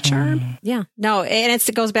corollary to charm. Yeah. No, and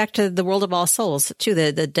it goes back to the World of All Souls, too,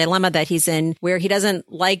 the dilemma that he's in, where he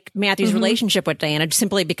doesn't like Matthew's relationship with Diana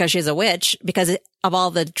simply because she's a witch, because of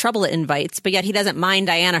all the trouble it invites, but yet he doesn't mind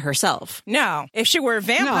Diana herself. No. If she were a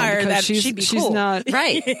vampire, because that she's she'd be she's cool. not.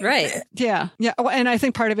 Right, right. Yeah, yeah. Well, and I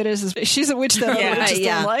think part of it is she's a witch that other Yeah. witches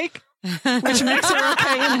Yeah. don't like. Which makes her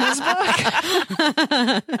okay in his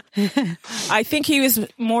book. I think he was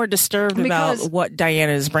more disturbed Because- about what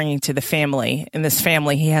Diana is bringing to the family. In this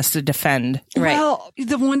family, he has to defend. Right. Well,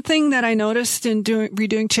 the one thing that I noticed in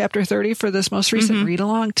redoing chapter 30 for this most recent read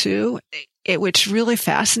along too, which really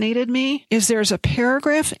fascinated me, is there's a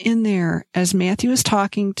paragraph in there as Matthew is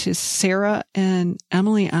talking to Sarah and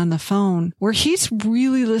Emily on the phone where he's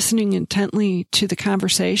really listening intently to the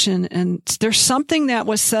conversation. And there's something that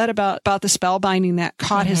was said about the spellbinding that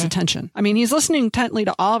caught his attention. I mean, he's listening intently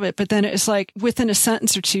to all of it, but then it's like within a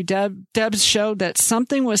sentence or two, Debs showed that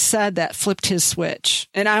something was said that flipped his switch.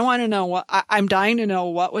 And I want to know I'm dying to know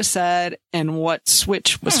what was said and what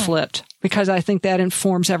switch was flipped, because I think that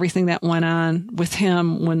informs everything that went on with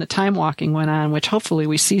him when the time walking went on, which hopefully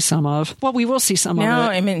we see some of. Well, we will see some Now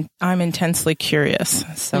of it. I'm intensely curious.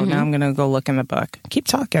 So now I'm going to go look in the book. Keep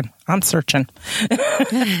talking. I'm searching.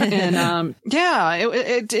 And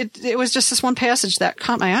it was just this one passage that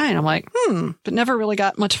caught my eye, and I'm like, but never really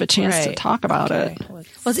got much of a chance to Right. talk about it. Well,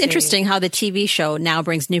 it's interesting how the TV show now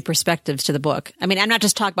brings new perspectives to the book. I mean, I'm not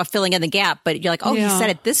just talking about filling in the gap, but you're like, oh, he Yeah. said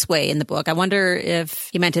it this way in the book. I wonder if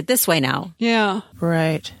he meant it this way now. Yeah.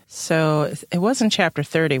 Right. So it wasn't chapter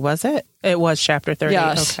 30, was it? It was chapter 30.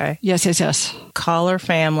 Yes. Okay. Yes. Caller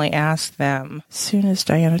family asked them. As soon as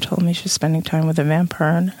Diana told me she's spending time with a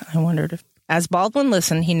vampire, I wondered if... As Baldwin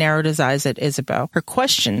listened, he narrowed his eyes at Isabel. Her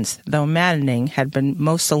questions, though maddening, had been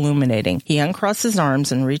most illuminating. He uncrossed his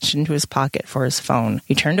arms and reached into his pocket for his phone.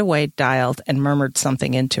 He turned away, dialed, and murmured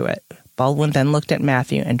something into it. Baldwin then looked at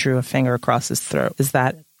Matthew and drew a finger across his throat. Is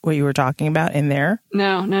that what you were talking about in there?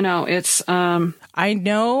 No. It's I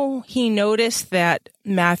know he noticed that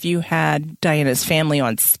Matthew had Diana's family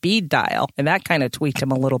on speed dial, and that kind of tweaked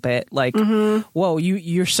him a little bit. Like, whoa,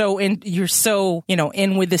 you're so in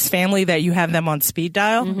with this family that you have them on speed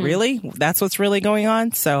dial? Really? That's what's really going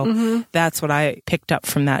on? So that's what I picked up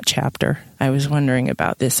from that chapter. I was wondering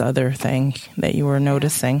about this other thing that you were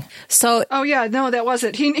noticing. So, oh yeah, no, that was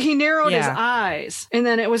it. He narrowed his eyes, and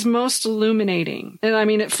then it was most illuminating. And I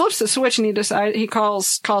mean, it flips the switch, and he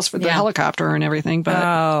calls for the helicopter and everything. But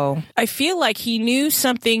I feel like he knew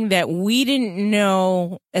something that we didn't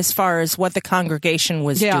know as far as what the congregation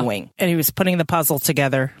was doing, and he was putting the puzzle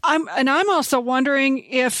together. I'm also wondering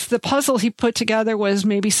if the puzzle he put together was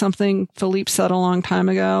maybe something Philippe said a long time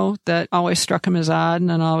ago that always struck him as odd, and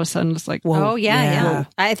then all of a sudden it's like, whoa. Oh, yeah.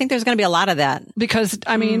 I think there's going to be a lot of that. Because,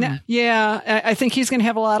 I mean, I think he's going to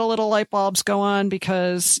have a lot of little light bulbs go on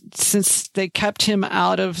because since they kept him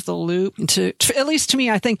out of the loop, at least to me,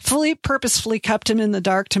 I think Philippe purposefully kept him in the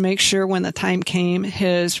dark to make sure when the time came,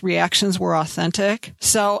 his reactions were authentic.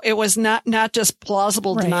 So it was not just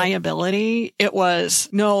plausible deniability. It was,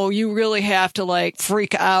 no, you really have to like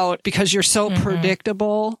freak out because you're so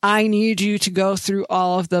predictable. I need you to go through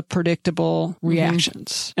all of the predictable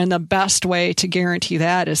reactions. And the best way to guarantee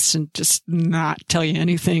that is to just not tell you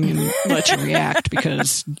anything and let you react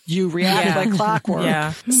because you react like clockwork.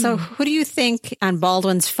 Yeah. So who do you think on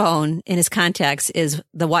Baldwin's phone in his contacts is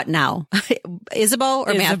the what now? Isabeau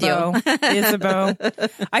or Matthew? Isabeau.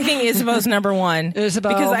 I think Isabeau's number one. Isabeau.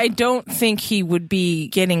 Because I don't think he would be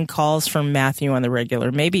getting calls from Matthew on the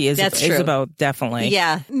regular. Maybe That's true. Isabeau, definitely.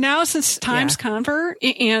 Yeah. Now, since Times Convert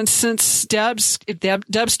and since Deb's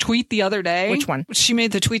tweet the other day. Which one? She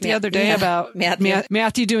made the tweet the other day about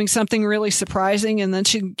Matthew doing something really surprising, and then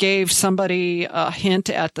she gave somebody a hint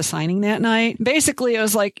at the signing that night. Basically, it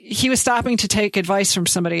was like he was stopping to take advice from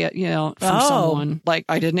somebody, from someone. Like,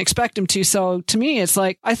 I didn't expect him to. So to me, it's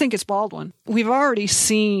like, I think it's Baldwin. We've already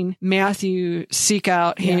seen Matthew seek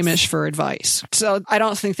out Hamish for advice. So I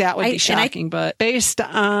don't think that would be shocking. But based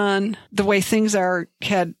on the way things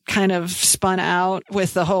had kind of spun out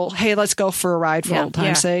with the whole, hey, let's go for a ride for old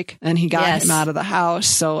time's sake. And he got him out of the house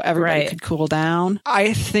so everybody could cool down.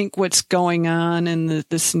 I think what's going on in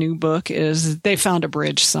this new book is they found a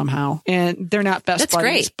bridge somehow. And they're not best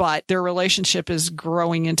buddies, but their relationship is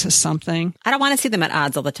growing into something. I don't want to see them at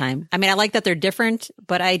odds all the time. I mean, I like that they're different,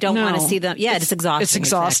 but I don't want to see them. Yeah, it's exhausting. It's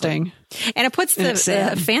exhausting. Exactly. And it puts the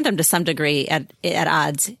fandom to some degree at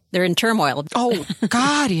odds. They're in turmoil. Oh,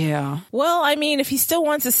 God, yeah. Well, I mean, if he still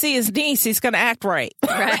wants to see his niece, he's going to act right.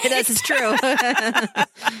 Right, that's true.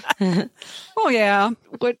 Oh, yeah.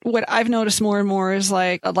 What I've noticed more and more is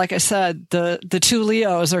like I said, the two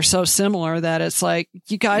Leos are so similar that it's like,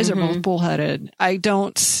 you guys are both bullheaded. I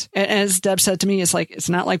don't, as Deb said to me, it's like, it's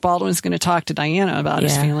not like Baldwin's going to talk to Diana about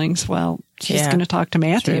his feelings. Well, he's going to talk to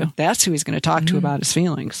Matthew. True. That's who he's going to talk to about his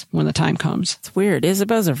feelings when the time comes. It's weird.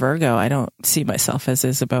 Isabeau's a Virgo. I don't see myself as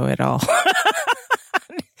Isabeau at all.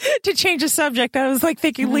 To change the subject, I was like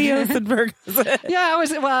thinking Leos and Virgos. Yeah,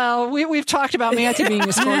 we've talked about Matthew being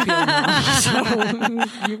a Scorpio now. So,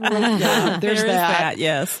 there's that.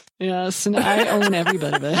 Yes. Yes, and I own every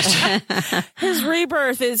bit of it. His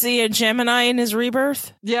rebirth, is he a Gemini in his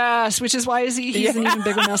rebirth? Yes, which is why he's an even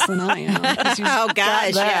bigger mess than I am. Oh,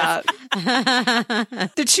 gosh, yes.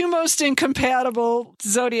 The two most incompatible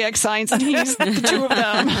zodiac signs, and he's the two of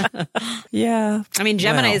them. Yeah. I mean,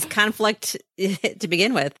 Gemini is conflict to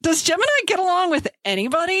begin with. Does Gemini get along with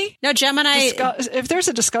anybody? No, Gemini. If there's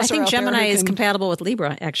a discusser, I think Gemini is compatible with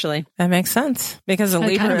Libra, actually. That makes sense because a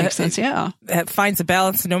Libra kind of makes sense. Yeah, finds a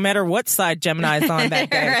balance no matter what side Gemini's on that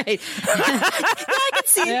day. Right. I can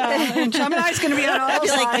see that. And Gemini's going to be on all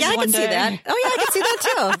sides. Like, I can see that. Oh yeah, I can see that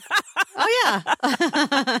too. Oh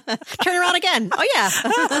yeah. Turn around again. Oh yeah.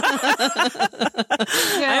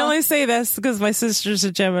 I only say this because my sister's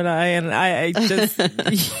a Gemini, and I just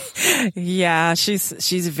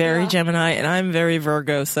she's very Gemini, and I'm very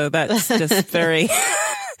Virgo, so that's just very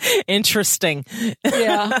interesting.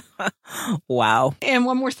 Yeah. Wow. And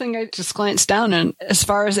one more thing I just glanced down, and as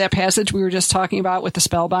far as that passage we were just talking about with the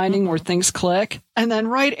spellbinding where things click, and then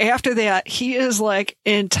right after that, he is like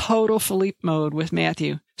in total Philippe mode with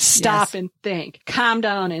Matthew. Stop and think. Calm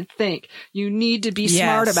down and think. You need to be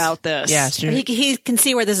smart about this. Yes. He can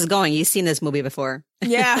see where this is going. He's seen this movie before.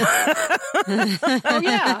 Yeah. Oh,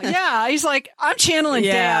 yeah. He's like, I'm channeling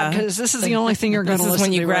Dad because this is the only thing you're going to listen to. This is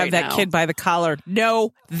when you grab that now. kid by the collar.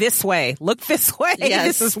 No, this way. Look this way. Yes.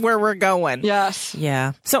 This is where we're going. Yes.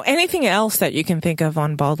 Yeah. So anything else that you can think of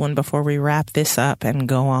on Baldwin before we wrap this up and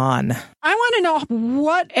go on? I want want to know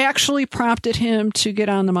what actually prompted him to get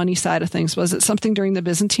on the money side of things. Was it something during the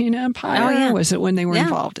Byzantine Empire? Oh, yeah. Was it when they were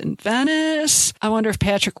involved in Venice? I wonder if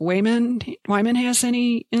Patrick Wyman has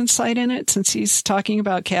any insight in it, since he's talking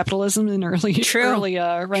about capitalism in early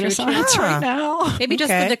Renaissance right now. Maybe just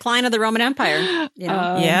the decline of the Roman Empire. You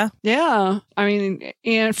know? Yeah. I mean,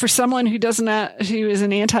 and for someone who who is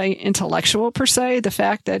an anti-intellectual per se, the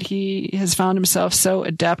fact that he has found himself so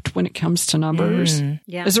adept when it comes to numbers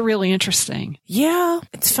is really interesting. Yeah.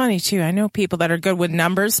 It's funny too. I know people that are good with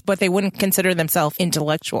numbers, but they wouldn't consider themselves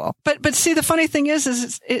intellectual. But see, the funny thing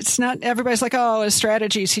is it's not, everybody's like, oh, his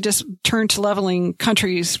strategies, he just turned to leveling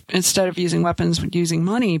countries instead of using weapons, using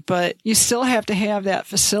money. But you still have to have that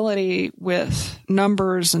facility with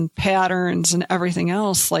numbers and patterns and everything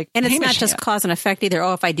else. And it's not just cause and effect either.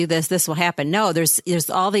 Oh, if I do this, this will happen. No, there's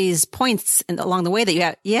all these points along the way that you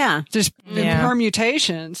have. Yeah. There's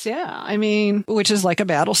permutations. Yeah. I mean, which is like a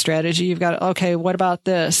battle strategy. You've got, okay, what about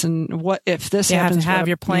this? And what if this happens? You have to have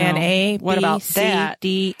your plan A, what B, about C, that?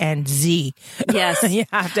 D, and Z. Yes. You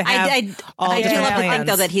have to have I do love to think,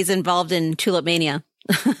 though, that he's involved in Tulip Mania.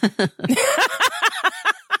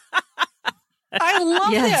 I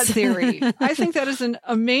love that theory. I think that is an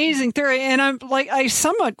amazing theory. And I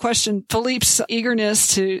somewhat question Philippe's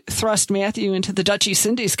eagerness to thrust Matthew into the Dutch East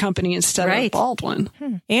Indies Company instead of Baldwin.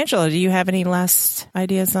 Angela, do you have any last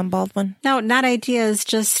ideas on Baldwin? No, not ideas.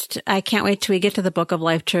 Just, I can't wait till we get to the Book of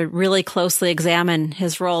Life to really closely examine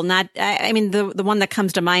his role. The one that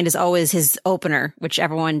comes to mind is always his opener, which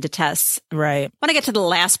everyone detests. Right. When I get to the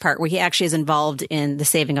last part where he actually is involved in the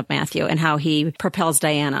saving of Matthew and how he propels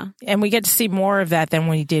Diana. And we get to see more of that than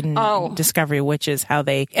we did in Discovery of Witches, how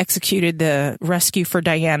they executed the rescue for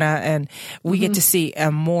Diana, and we get to see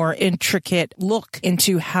a more intricate look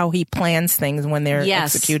into how he plans things when they're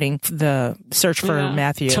executing the search for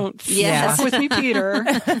Matthew. Don't fuck with me, Peter.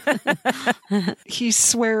 He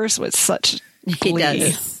swears with such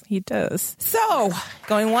glee. He does. So,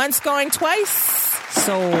 going once, going twice.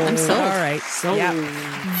 I'm sold. All right.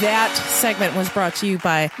 That segment was brought to you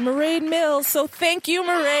by Mairead Mills. So thank you,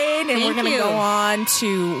 Mairead. And we're going to go on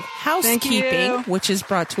to housekeeping, which is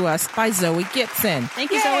brought to us by Zoe Gibson.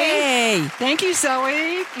 Thank you, Zoe. Thank you,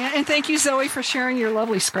 Zoe. And thank you, Zoe, for sharing your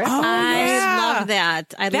lovely scrapbook. I love that.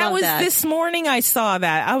 That was this morning I saw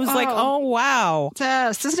that. I was like, oh, wow.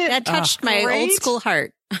 Yes, isn't it? That touched my old school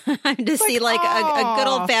heart. To see a good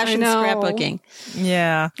old fashioned scrapbooking.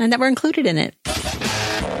 Yeah. And that we're included in it.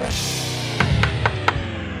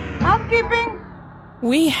 Housekeeping.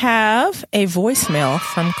 We have a voicemail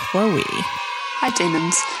from Chloe. Hi,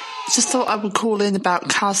 demons. Just thought I would call in about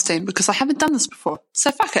casting because I haven't done this before.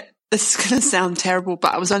 So fuck it. This is going to sound terrible,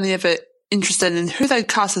 but I was only ever interested in who they'd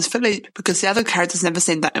cast as Philippe because the other characters never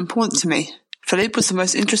seemed that important to me. Philippe was the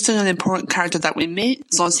most interesting and important character that we meet.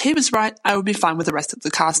 As long as he was right, I would be fine with the rest of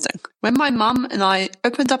the casting. When my mum and I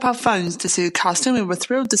opened up our phones to see the casting, we were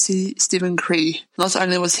thrilled to see Stephen Cree. Not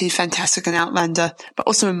only was he fantastic in Outlander, but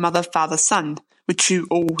also in Mother, Father, Son, which you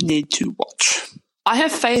all need to watch. I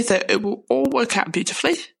have faith that it will all work out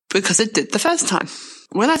beautifully, because it did the first time.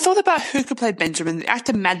 When I thought about who could play Benjamin, the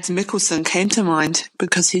actor Mads Mikkelsen came to mind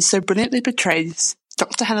because he so brilliantly portrays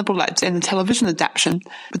Dr. Hannibal Lecter in the television adaptation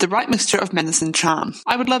with the right mixture of menace and charm.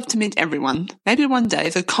 I would love to meet everyone. Maybe one day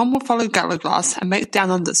the con will follow Gallaglass and make Down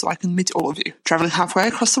Under so I can meet all of you. Travelling halfway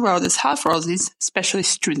across the world is hard for Aussies, especially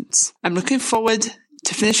students. I'm looking forward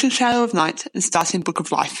to finishing Shadow of Night and starting Book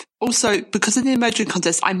of Life. Also, because of the emoji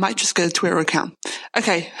contest, I might just get a Twitter account.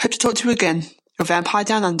 Okay, hope to talk to you again. Your Vampire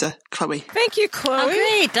Down Under, Chloe. Thank you, Chloe. Oh,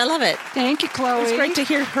 great. I love it. Thank you, Chloe. It's great to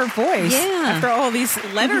hear her voice after all these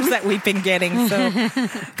letters that we've been getting. So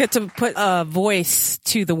good to put a voice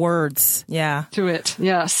to the words. Yeah. To it.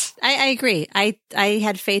 Yes. I agree. I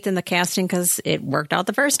had faith in the casting because it worked out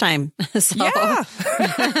the first time. So. Yeah.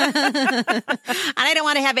 And I don't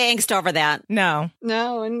want to have angst over that. No.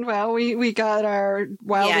 No. And well, we got our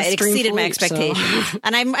wildest it dream exceeded my Philippe, expectations. So.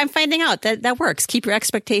 And I'm finding out that works. Keep your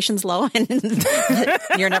expectations low and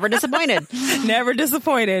you're never disappointed. Never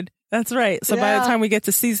disappointed. That's right. So by the time we get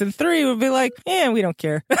to season 3, we'll be like, we don't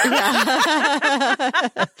care.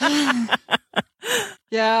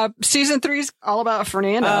 Yeah. Season 3 is all about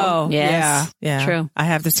Fernando. Oh, yes. Yeah. True. I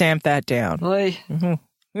have to tamp that down.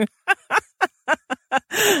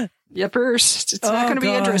 Yippers. It's not going to be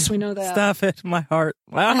Idris. We know that. Stop it. My heart.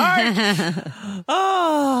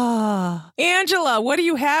 Oh, Angela, what do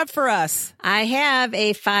you have for us? I have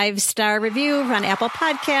a 5-star review on Apple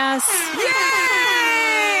Podcasts.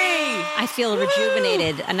 Yay! I feel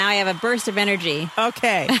rejuvenated, and now I have a burst of energy.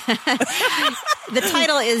 Okay. The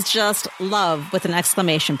title is just Love with an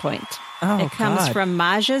exclamation point. Oh, it comes God. from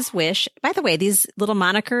Maja's Wish. By the way, these little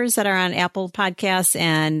monikers that are on Apple Podcasts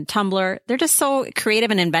and Tumblr, they're just so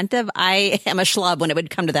creative and inventive. I am a schlub when it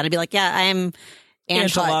would come to that. I'd be like, yeah, I'm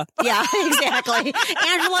Angela. Yeah, exactly.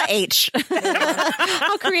 Angela H.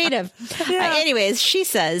 How creative. Yeah. Anyways, he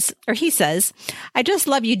says, I just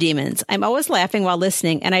love you demons. I'm always laughing while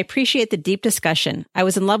listening, and I appreciate the deep discussion. I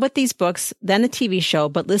was in love with these books, then the TV show,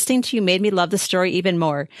 but listening to you made me love the story even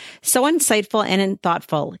more. So insightful and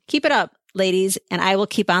thoughtful. Keep it up, ladies, and I will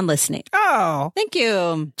keep on listening. Oh. Thank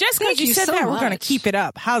you. Just because you said so that, we're going to much. keep it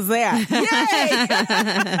up. How's that?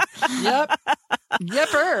 Yay! Yep.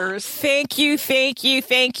 Yippers. Thank you.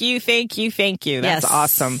 That's Yes.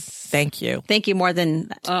 awesome. Thank you. Thank you more my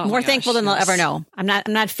thankful gosh, than I'll yes. ever know. I'm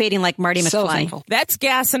not fading like Marty So McFly. thankful. That's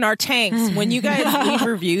gas in our tanks. When you guys leave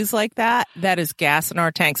reviews like that, that is gas in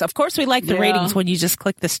our tanks. Of course, we like the Yeah. ratings when you just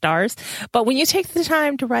click the stars, but when you take the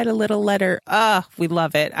time to write a little letter, we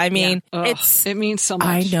love it. I mean, Ugh, it means so much.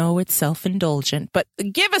 I know it's self-indulgent, but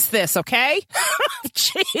give us this, okay?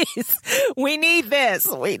 Jeez, we need this.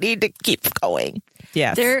 We need to keep going.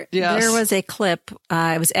 Yes. There Yes. was a clip.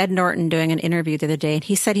 It was Ed Norton doing an interview the other day, and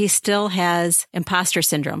he said he still has imposter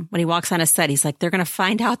syndrome when he walks on a set. He's like, they're going to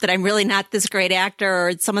find out that I'm really not this great actor,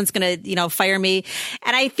 or someone's going to, fire me.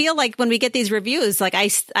 And I feel like when we get these reviews, like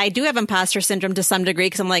I do have imposter syndrome to some degree,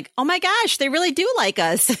 because I'm like, oh my gosh, they really do like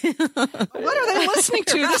us. What are they listening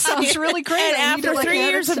to? This sounds really great. And I need after to, 3 add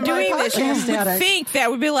it years to of my doing this, you podcast would addict. think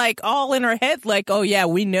that would be like all in our head, like, oh yeah,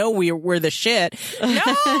 we know we're the shit. No,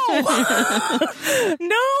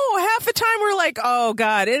 no. Half the time we're like, oh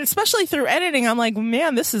God, and especially through editing, I'm like,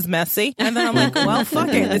 man, this is messy. And then I'm like, well, fuck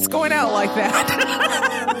it, it's going out like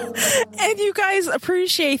that. And you guys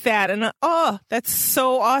appreciate that, and that's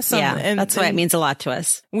so awesome. Yeah, and that's why it means a lot to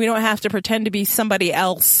us. we don't have to pretend to be somebody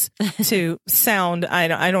else to sound.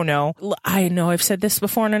 I don't know. I know I've said this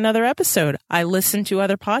before in another episode. I listen to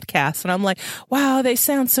other podcasts and I'm like, wow, they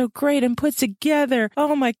sound so great and put together.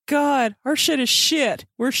 Oh my God, our shit is shit.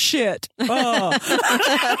 We're shit. Oh.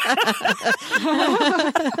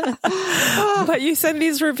 But you send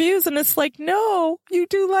these reviews and it's like, no, you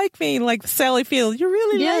do like me. Like Sally Field, you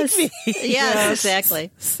really like me. Yes,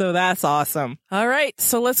 exactly. So that's awesome. All right.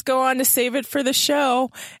 So let's go on to save it for the show.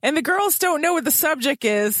 And the girls don't know what the subject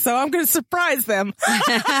is, so I'm going to surprise them.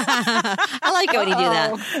 I like it when you do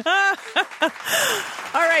that.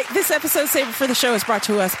 All right. This episode, Save It for the Show, is brought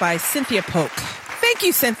to us by Cynthia Polk. Thank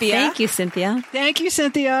you, Cynthia. Thank you, Cynthia. Thank you,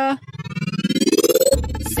 Cynthia.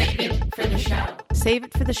 Save it for the show. Save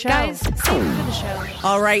it for the show. Guys, save it for the show.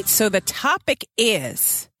 All right. So the topic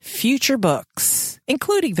is future books,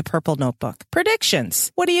 including the Purple Notebook.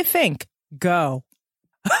 Predictions. What do you think? Go.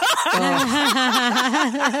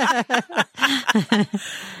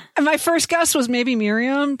 And my first guess was maybe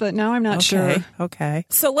Miriam, but now I'm not sure. Okay.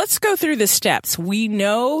 So let's go through the steps. We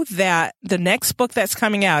know that the next book that's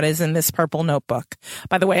coming out is in this Purple Notebook.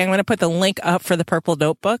 By the way, I'm going to put the link up for the Purple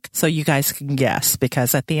Notebook so you guys can guess,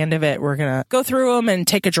 because at the end of it, we're going to go through them and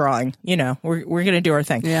take a drawing. We're going to do our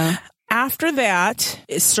thing. Yeah. After that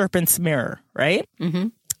is Serpent's Mirror, right? Mm-hmm.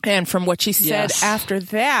 And from what she said, Yes. after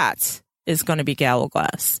that is going to be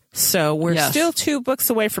Gallowglass. So we're Yes. still 2 books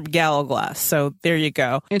away from Gallowglass. So there you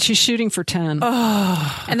go. And she's shooting for 10.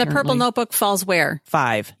 And the Purple Notebook falls where?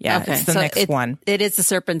 5. Yeah, it's the next one. It is the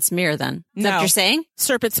Serpent's Mirror then. Is that No. what you're saying?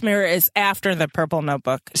 Serpent's Mirror is after the Purple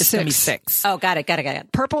Notebook. It's going to be 6. Oh, got it.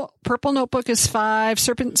 Purple Notebook is 5.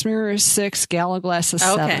 Serpent's Mirror is 6. Gallowglass is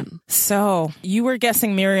 7. So you were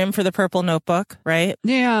guessing Miriam for the Purple Notebook, right?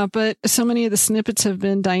 Yeah, but so many of the snippets have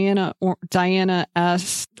been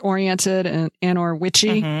Diana-S oriented and or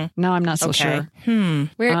witchy. Now I'm not so sure.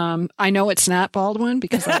 Where? I know it's not Baldwin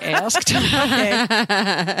because I asked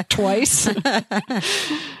twice.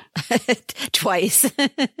 Twice.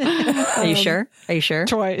 Are you sure?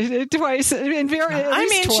 Twice. In I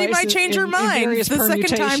mean, she might change her mind. The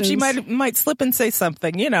second time she might slip and say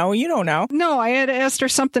something. You don't know. No, I had asked her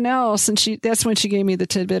something else, and that's when she gave me the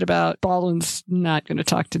tidbit about Baldwin's not going to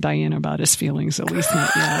talk to Diana about his feelings, at least not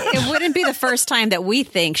yet. It wouldn't be the first time that we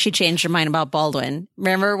think she changed her mind about Baldwin.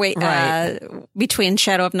 Remember, between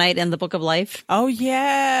Shadow of Night and the Book of Life? Oh,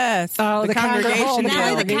 yes. Oh, the congregation.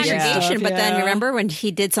 Not only the congregation, stuff, but then yeah. remember when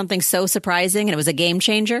he did something so surprising and it was a game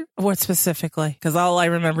changer? What specifically? Because all I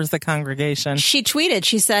remember is the congregation. She tweeted,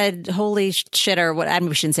 she said, holy shit, or what, I mean,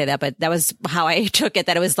 we shouldn't say that, but that was how I took it,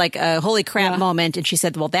 that it was like a holy crap moment. And she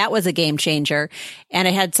said, well, that was a game changer. And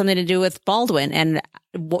it had something to do with Baldwin. And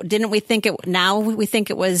didn't we think it, now we think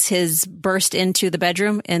it was his burst into the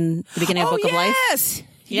bedroom in the beginning of Book of Life? Yes.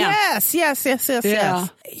 Yes.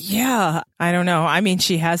 Yeah. I don't know. I mean,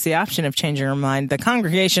 she has the option of changing her mind. The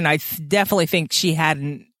congregation, I definitely think she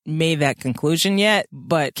hadn't made that conclusion yet,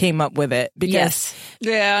 but came up with it because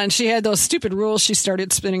Yeah, and she had those stupid rules she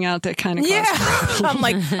started spinning out that kind of I'm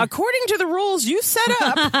like, according to the rules you set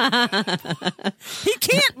up, he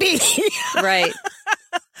can't be. Right.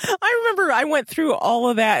 I remember I went through all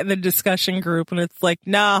of that in the discussion group, and it's like,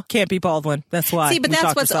 nah, can't be Baldwin. That's why. See, but we that's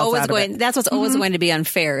talked what's ourselves always out of going. it. That's what's always going to be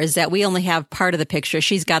unfair is that we only have part of the picture.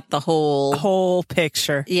 She's got the whole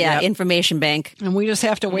picture. Yeah, Yep. information bank. And we just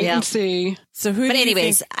have to wait and see. So who? But do you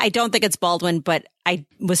anyways, think- I don't think it's Baldwin, but I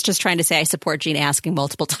was just trying to say I support Jean asking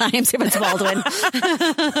multiple times if it's Baldwin.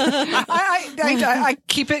 I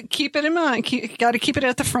keep it in mind. Got to keep it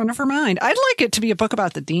at the front of her mind. I'd like it to be a book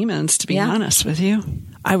about the demons, to be honest with you.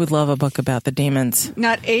 I would love a book about the demons.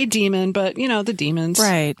 Not a demon, but, the demons.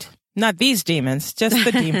 Right. Not these demons, just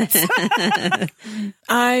the demons.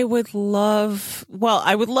 I would love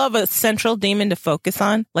a central demon to focus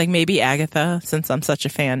on, like maybe Agatha, since I'm such a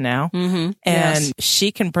fan now. Mm-hmm. And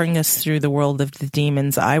she can bring us through the world of the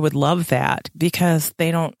demons. I would love that because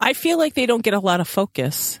I feel like they don't get a lot of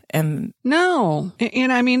focus. And No.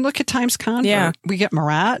 And I mean, look at Times Convert. Yeah. We get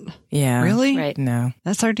Marat. yeah. Really? Right. No.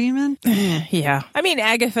 That's our demon? Yeah. I mean,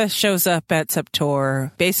 Agatha shows up at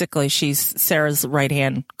Septor. Basically, she's Sarah's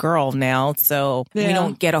right-hand girl now, so we Yeah.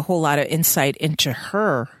 don't get a whole lot of insight into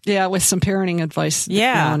her. Yeah, with some parenting advice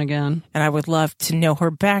now and again. And I would love to know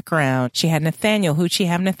her background. She had Nathaniel. Who'd she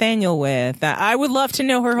have Nathaniel with? I would love to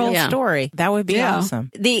know her whole story. That would be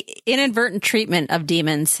awesome. The inadvertent treatment of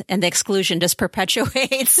demons and the exclusion just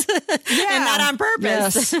perpetuates, and not on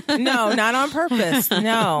purpose. Yes. No, not on purpose.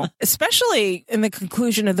 No. Especially in the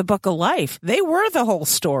conclusion of the Book of Life. They were the whole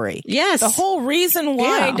story. Yes. The whole reason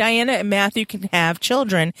why Diana and Matthew can have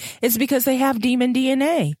children is because they have demon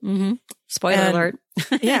DNA. Spoiler alert.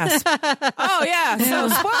 Yes. Oh, yeah. So,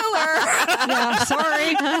 spoiler. Yeah,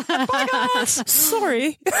 sorry. Bye, guys.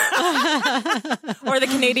 Sorry. Or the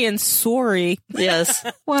Canadian sorry. Yes.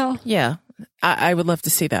 Well, Yeah. I would love to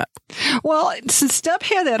see that. Well, since Deb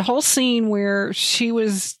had that whole scene where she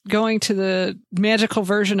was going to the magical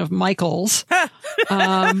version of Michael's,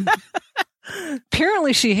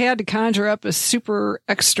 apparently she had to conjure up a super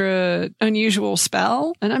extra unusual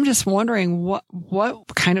spell. And I'm just wondering what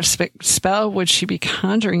kind of spell would she be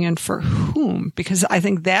conjuring and for whom? Because I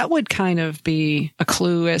think that would kind of be a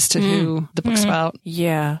clue as to who the book's about.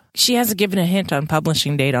 Yeah. She hasn't given a hint on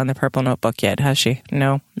publishing date on the Purple Notebook yet, has she?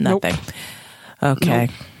 No, nothing. Nope. Okay.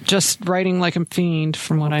 Nope. Just writing like a fiend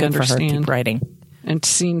from what I Good for her. understand. Keep writing. And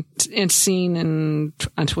seen and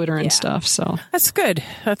on Twitter and stuff. So That's good.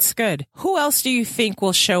 That's good. Who else do you think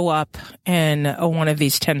will show up in one of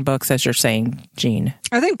these 10 books, as you're saying, Jean?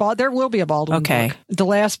 I think there will be a Baldwin Okay. book. The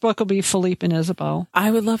last book will be Philippe and Isabeau.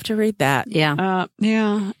 I would love to read that. Yeah.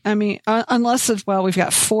 Yeah. I mean, unless we've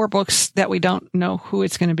got 4 books that we don't know who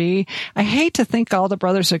it's going to be. I hate to think all the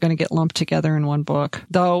brothers are going to get lumped together in one book,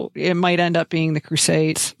 though it might end up being the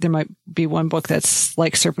Crusades. There might be one book that's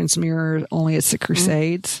like Serpent's Mirror, only it's the Crusades.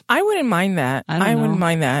 I wouldn't mind that. I wouldn't know.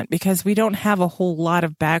 mind that because we don't have a whole lot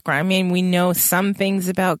of background. I mean, we know some things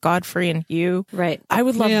about Godfrey and Hugh. Right. I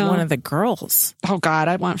would love Yeah. one of the girls. Oh God,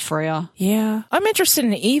 I want Freya. Yeah. I'm interested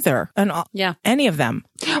in either. And Yeah. any of them.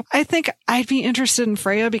 I think I'd be interested in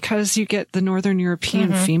Freya because you get the Northern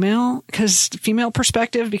European female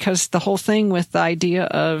perspective, because the whole thing with the idea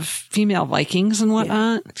of female Vikings and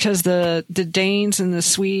whatnot, because the Danes and the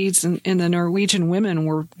Swedes and the Norwegian women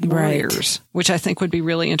were warriors, which I think would be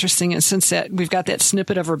really interesting. And since we've got that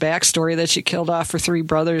snippet of her backstory that she killed off her 3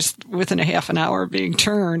 brothers within a half an hour of being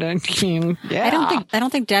turned. I mean, yeah. I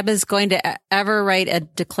don't think Deb is going to ever write a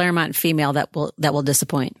de Claremont female that will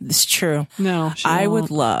disappoint. It's true. No, she I won't.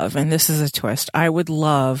 would love, and this is a twist, I would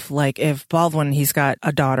love, like, if Baldwin, he's got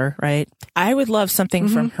a daughter, right? I would love something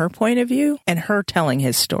from her point of view and her telling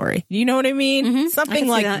his story. You know what I mean? Something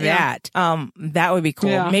like that. That would be cool.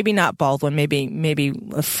 Yeah. Maybe not Baldwin. Maybe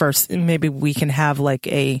first, maybe we can have like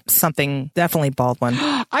something, definitely Baldwin.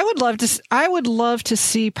 I would love to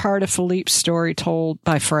see part of Philippe's story told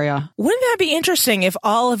by Freya. Wouldn't that be interesting if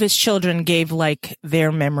all of his children gave like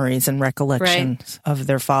their memories and recollections of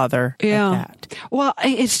their father? Yeah. Like that? Well,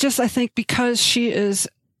 it's just, I think because she's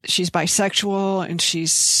bisexual and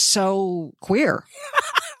she's so queer.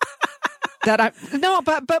 But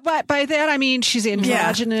by that I mean she's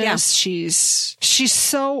androgynous. Yeah. She's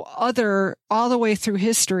so other all the way through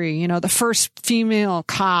history, you know, the first female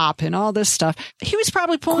cop and all this stuff, he was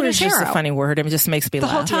probably pulling his It's just hair a out funny word. It just makes me the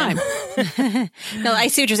laugh. whole time. No, I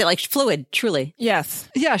see what you're saying. Like fluid, truly. Yes.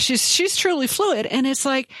 Yeah, she's truly fluid, and it's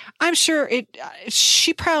like I'm sure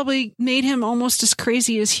she probably made him almost as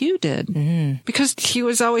crazy as Hugh did, because he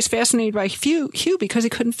was always fascinated by Hugh because he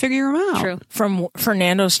couldn't figure him out. True. From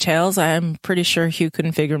Fernando's tales, I'm pretty sure Hugh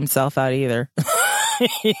couldn't figure himself out either.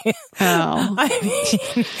 Oh, I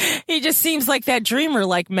mean, he just seems like that dreamer,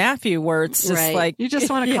 like Matthew, where it's just Right. like you just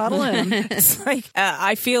want to cuddle him. it's like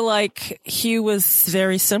I feel like Hugh was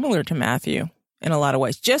very similar to Matthew in a lot of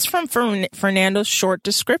ways. Just from Fernando's short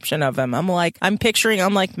description of him, I'm like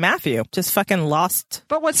Matthew, just fucking lost.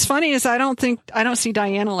 But what's funny is I don't see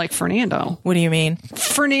Diana like Fernando. What do you mean?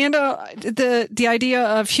 Fernando, the idea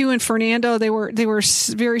of Hugh and Fernando, they were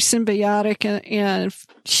very symbiotic, and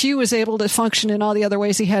Hugh was able to function in all the other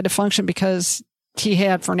ways he had to function because he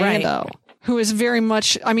had Fernando. Right. Who is very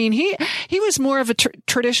much, I mean, he was more of a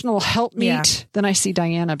traditional helpmeet Yeah. than I see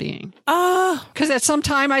Diana being. Oh, Because at some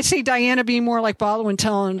time I see Diana being more like Baldwin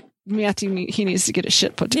telling Matthew he needs to get his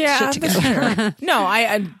shit put yeah. shit together. No,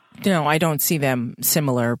 I don't see them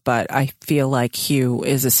similar, but I feel like Hugh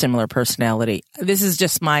is a similar personality. This is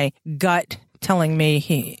just my gut telling me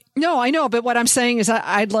he. No, I know, but what I'm saying is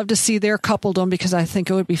I'd love to see their coupledom because I think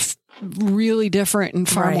it would be really different and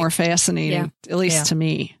far Right. more fascinating, at least Yeah. to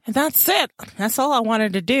me. And that's it. That's all I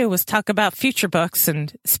wanted to do was talk about future books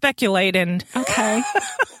and speculate and Okay.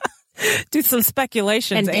 do some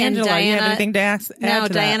speculations. And Angela, you have Diana- anything to add No,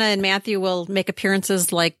 to Diana that? and Matthew will make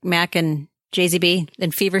appearances like Mac and JZB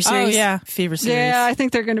in Fever Series. Oh yeah, Fever Series. Yeah, I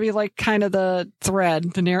think they're going to be like kind of the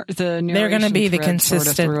thread, the narration. They're going to be the thread sort of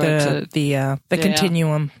consistent, through it the Yeah.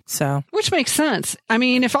 continuum. So which makes sense. I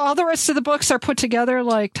mean, if all the rest of the books are put together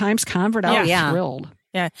like Times Convert, I'll be Yeah. thrilled.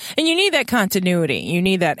 yeah, and you need that continuity. You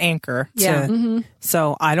need that anchor. Yeah.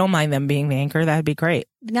 So I don't mind them being the anchor. That'd be great.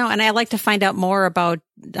 No, and I like to find out more about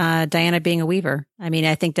Diana being a weaver. I mean,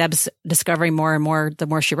 I think Deb's discovering more and more the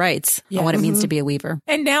more she writes on what it means to be a weaver.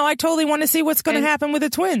 And now I totally want to see what's going to happen with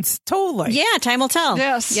the twins. Totally. Yeah, time will tell.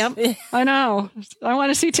 Yes. Yep. I know. I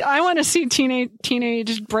want to see teenage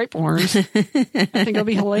Brightborns. I think it'll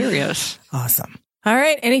be hilarious. Awesome. All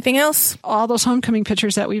right. Anything else? All those homecoming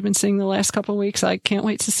pictures that we've been seeing the last couple of weeks, I can't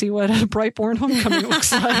wait to see what a Brightborn homecoming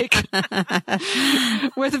looks like.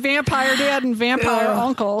 With vampire dad and vampire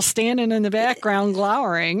uncle standing in the background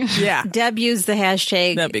glowering. Yeah. Deb used the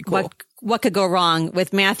hashtag That'd be cool. what could go wrong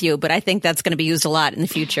with Matthew, but I think that's going to be used a lot in the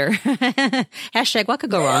future. Hashtag what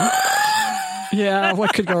could go wrong. Yeah,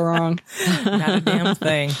 what could go wrong? Not a damn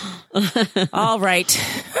thing. All right.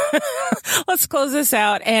 Let's close this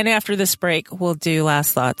out. And after this break, we'll do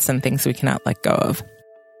last thoughts and things we cannot let go of.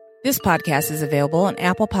 This podcast is available on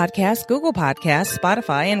Apple Podcasts, Google Podcasts,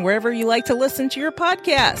 Spotify, and wherever you like to listen to your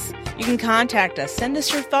podcasts. You can contact us, send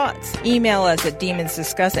us your thoughts, email us at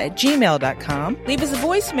demonsdiscuss@gmail.com, leave us a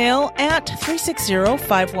voicemail at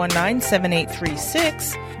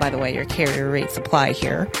 360-519-7836. By the way, your carrier rates apply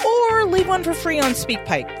here. Or leave one for free on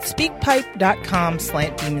SpeakPipe,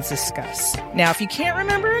 speakpipe.com/demonsdiscuss. Now, if you can't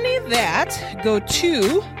remember any of that, go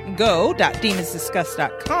to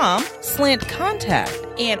go.demonsdiscuss.com/contact,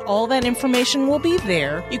 and all that information will be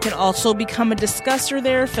there. You can also become a discusser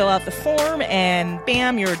there, fill out the form, and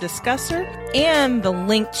bam, you're a discusser. And the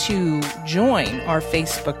link to join our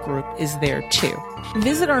Facebook group is there too.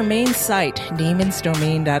 Visit our main site,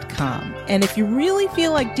 demonsdomain.com. And if you really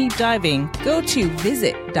feel like deep diving, go to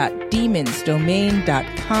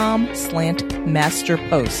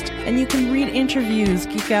visit.demonsdomain.com/masterpost. And you can read interviews,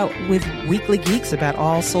 geek out with Weekly Geeks about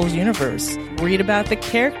All Souls Universe, read about the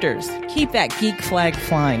characters. Keep that geek flag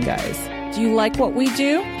flying, guys. Do you like what we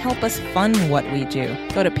do? Help us fund what we do.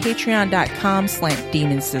 Go to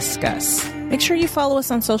patreon.com/demonsdiscuss. Make sure you follow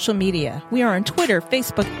us on social media. We are on Twitter,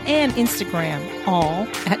 Facebook, and Instagram, all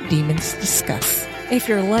at Demons Discuss. If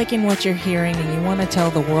you're liking what you're hearing and you want to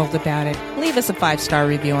tell the world about it, leave us a 5-star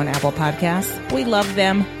review on Apple Podcasts. We love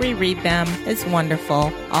them. We read them. It's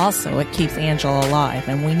wonderful. Also, it keeps Angela alive,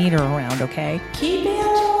 and we need her around, okay? Keep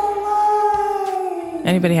Angela alive!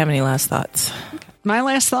 Anybody have any last thoughts? My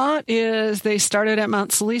last thought is they started at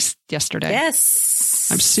Mount Celeste yesterday. Yes.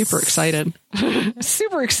 I'm super excited.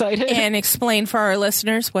 Super excited. And explain for our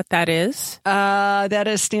listeners what that is. That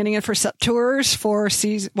is standing in for Septours for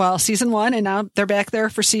season 1, and now they're back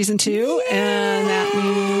there for season 2, and that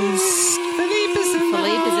means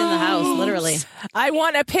Philippe is in the house, literally. I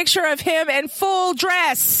want a picture of him in full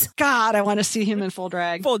dress. God, I want to see him in full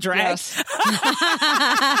drag. Full drag? Yes.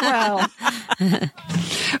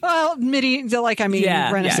 well,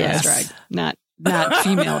 Renaissance yes. drag, not not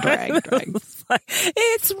female drag.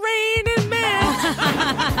 It's raining men.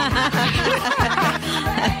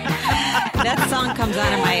 That song comes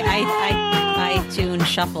on in my iTunes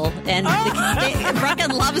shuffle, and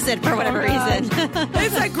Brooklyn loves it for whatever reason.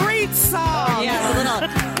 It's a great song. Yeah, it's a little.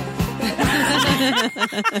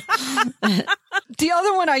 The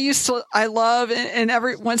other one I love, and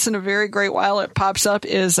every once in a very great while it pops up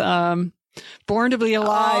is Born to Be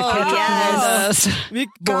Alive. Oh, Pedro yes. Fernandez.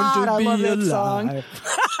 God, I love that song.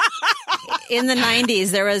 In the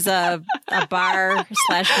 90s, there was a bar /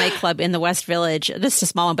 nightclub in the West Village. This is a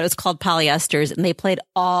small one, but it was called Polyesters, and they played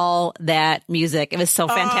all that music. It was so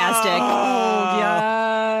fantastic. Oh,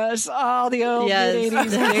 yes. All the old Yes.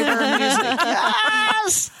 80s neighbor music.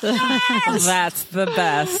 Yes. Yes. That's the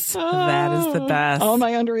best. That is the best. All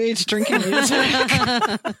my underage drinking music.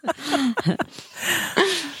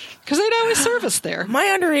 Because they'd always serve us there.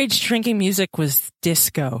 My underage drinking music was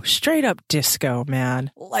disco, straight up disco,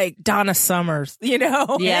 man. Like Donna Summers, you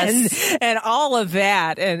know? Yes. And all of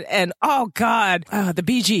that. And oh God, the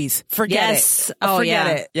Bee Gees. Forget Yes. it. Oh, Forget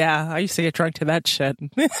yeah. it. Yeah. I used to get drunk to that shit.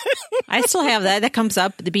 I still have that. That comes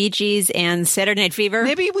up. The Bee Gees and Saturday Night Fever.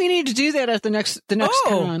 Maybe we need to do that at the next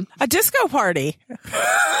con. A disco party.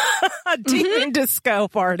 A demon disco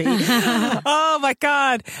party. Oh my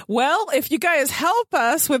God. Well, if you guys help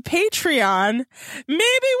us with Patreon,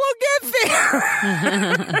 maybe we'll get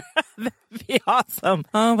there. That'd be awesome.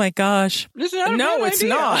 Oh my gosh. Is that a No, bad it's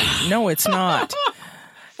idea? not. No, it's not.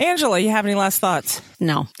 Angela, you have any last thoughts?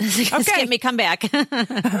 No. Just Okay. get me come back.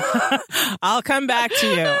 I'll come back to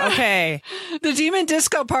you. Okay. The demon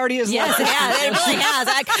disco party is Yes, it has. It really has.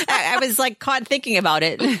 I was like caught thinking about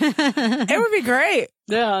it. It would be great.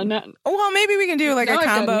 Yeah, Well, maybe we can do like Now a I've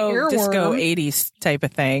got an combo earworm. disco 80s type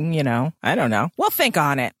of thing, you know. I don't know. We'll think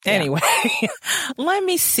on it. Anyway, let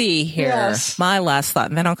me see here. Yes. My last thought,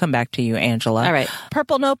 and then I'll come back to you, Angela. All right.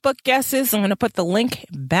 Purple Notebook guesses. I'm going to put the link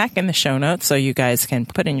back in the show notes so you guys can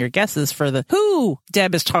put in your guesses for who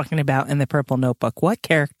Deb is talking about in the Purple Notebook. What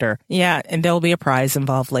character? Yeah, and there'll be a prize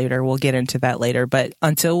involved later. We'll get into that later. But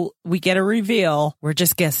until we get a reveal, we're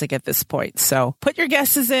just guessing at this point. So put your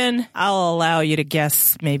guesses in. I'll allow you to guess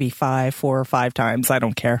maybe 4 or 5 times. I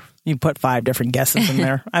don't care. You can put 5 different guesses in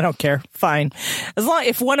there. I don't care. Fine. As long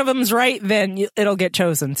if one of them's right, then it'll get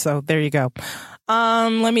chosen. So there you go.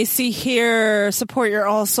 Let me see here. Support your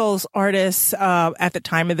All Souls artists at the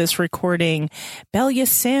time of this recording. Belia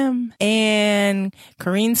Sim and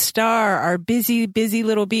Corrine Starr, our busy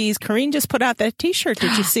little bees. Corrine just put out that t-shirt.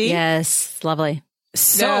 Did you see? Yes. Lovely.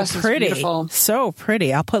 So Yes, it's pretty. beautiful. So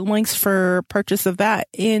pretty. I'll put links for purchase of that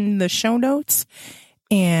in the show notes.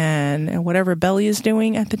 And whatever Belly is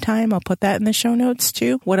doing at the time, I'll put that in the show notes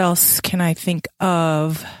too. What else can I think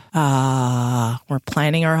of? We're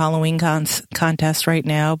planning our Halloween contest right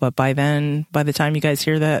now, but by the time you guys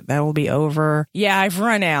hear that will be over. Yeah, I've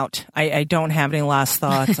run out. I don't have any last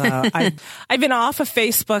thoughts. I've been off of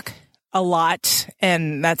Facebook a lot,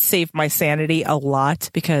 and that saved my sanity a lot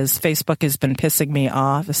because Facebook has been pissing me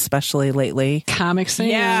off, especially lately. Comic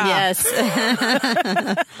Sans. Yeah. Yes.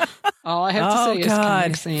 All I have to say is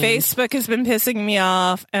Comic Sans. Facebook has been pissing me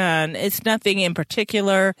off, and it's nothing in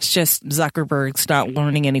particular. It's just Zuckerberg's not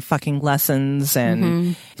learning any fucking lessons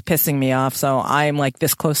and it's pissing me off. So I'm like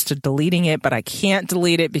this close to deleting it, but I can't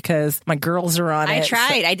delete it because my girls are on it. I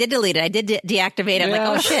tried. I did delete it. I did deactivate it. I'm like,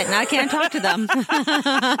 oh shit, now I can't talk to them.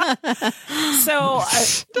 So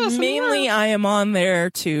mainly I am on there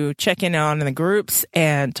to check in on the groups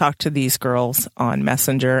and talk to these girls on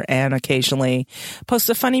Messenger and occasionally post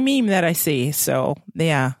a funny meme that I see. So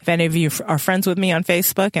yeah, if any of you are friends with me on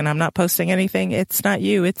Facebook and I'm not posting anything, it's not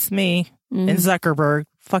you, it's me and Zuckerberg.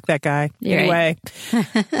 Fuck that guy. You're Anyway,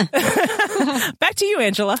 back to you,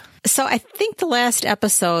 Angela. So I think the last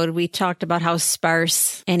episode we talked about how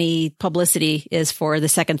sparse any publicity is for the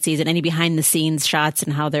second season, any behind the scenes shots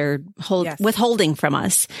and how they're Yes. withholding from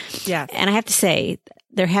us. Yeah. And I have to say,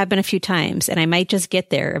 there have been a few times, and I might just get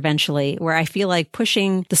there eventually, where I feel like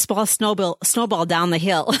pushing the small snowball down the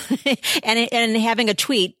hill and having a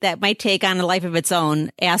tweet that might take on a life of its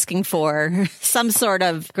own, asking for some sort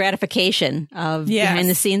of gratification of Yes. behind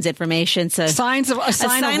the scenes information. So a sign of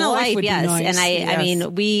life would yes. be nice. And I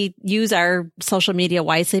mean, we use our social media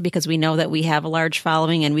wisely because we know that we have a large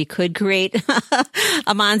following and we could create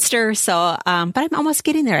a monster. So, but I'm almost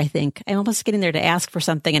getting there, I think. I'm almost getting there to ask for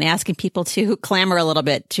something and asking people to clamor a little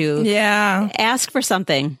bit to Yeah. ask for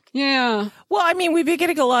something. Yeah. Well, I mean, we've been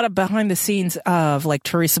getting a lot of behind the scenes of like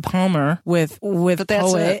Teresa Palmer with But that's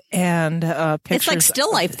Poet it. and pictures. It's like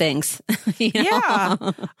still life things. You know?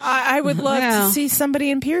 Yeah, I would love Yeah. to see somebody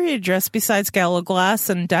in period dress besides Gallo Glass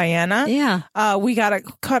and Diana. Yeah. We got a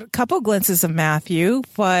couple glimpses of Matthew,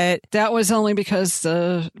 but That was only because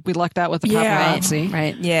we lucked out with the Yeah. paparazzi.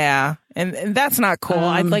 Right. yeah, and that's not cool.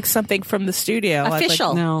 I'd like something from the studio. I'd like-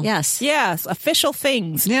 Official. No. Yes. yes, official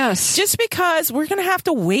things. Yes. Just because we're going to have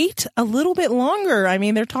to wait a little bit longer. I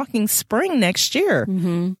mean, they're talking spring next year.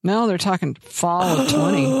 No, they're talking fall of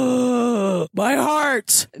 20. My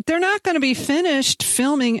heart. They're not going to be finished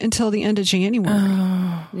filming until the end of January.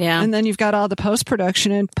 Yeah. And then you've got all the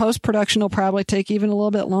post-production, and post-production will probably take even a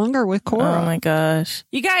little bit longer with Cora. Oh my gosh.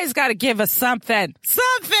 You guys got to give us something.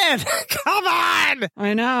 Something. Come on.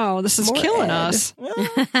 I know. This is More killing Ed. us.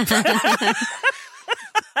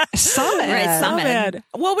 Some Right, Ed. some Ed. Ed.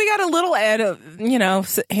 Well, we got a little Ed,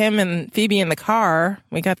 him and Phoebe in the car.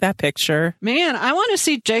 We got that picture. Man, I want to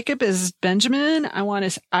see Jacob as Benjamin.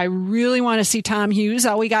 I really want to see Tom Hughes.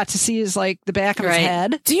 All we got to see is like the back of his Right.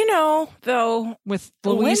 head Do you know, though, with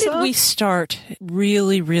when Louisa. did we start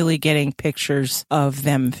really, really getting pictures of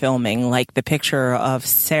them filming? Like the picture of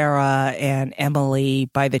Sarah and Emily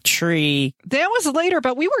by the tree. That was later,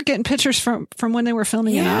 but we were getting pictures from when they were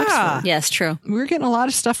filming in Yeah. Oxford. Yes, true. We were getting a lot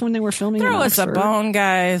of stuff when they were filming in Throw us a Oxford. bone,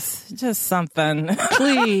 guys. Just something.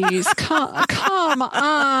 Please, come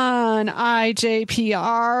on,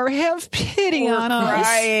 IJPR. Have pity on us.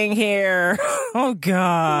 Crying here. Oh,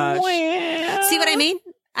 gosh. Well, See what I mean?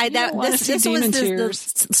 don't wanna see This was demon the tears.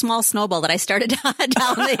 small snowball that I started down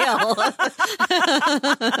the hill.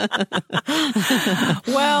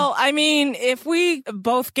 Well, I mean, if we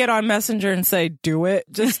both get on Messenger and say, do it,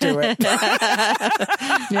 just do it.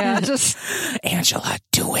 Yeah, just Angela,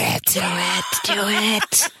 do it. Do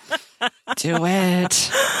it. do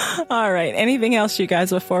it. All right. Anything else, you guys,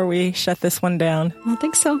 before we shut this one down? I don't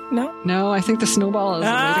think so. No? No, I think the snowball is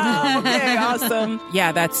waiting. Ah, okay, awesome.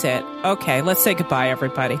 Yeah, that's it. Okay, let's say goodbye,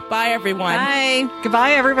 everybody. Bye, everyone. Bye.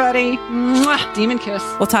 Goodbye, everybody. Mwah. Demon kiss.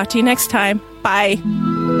 We'll talk to you next time. Bye.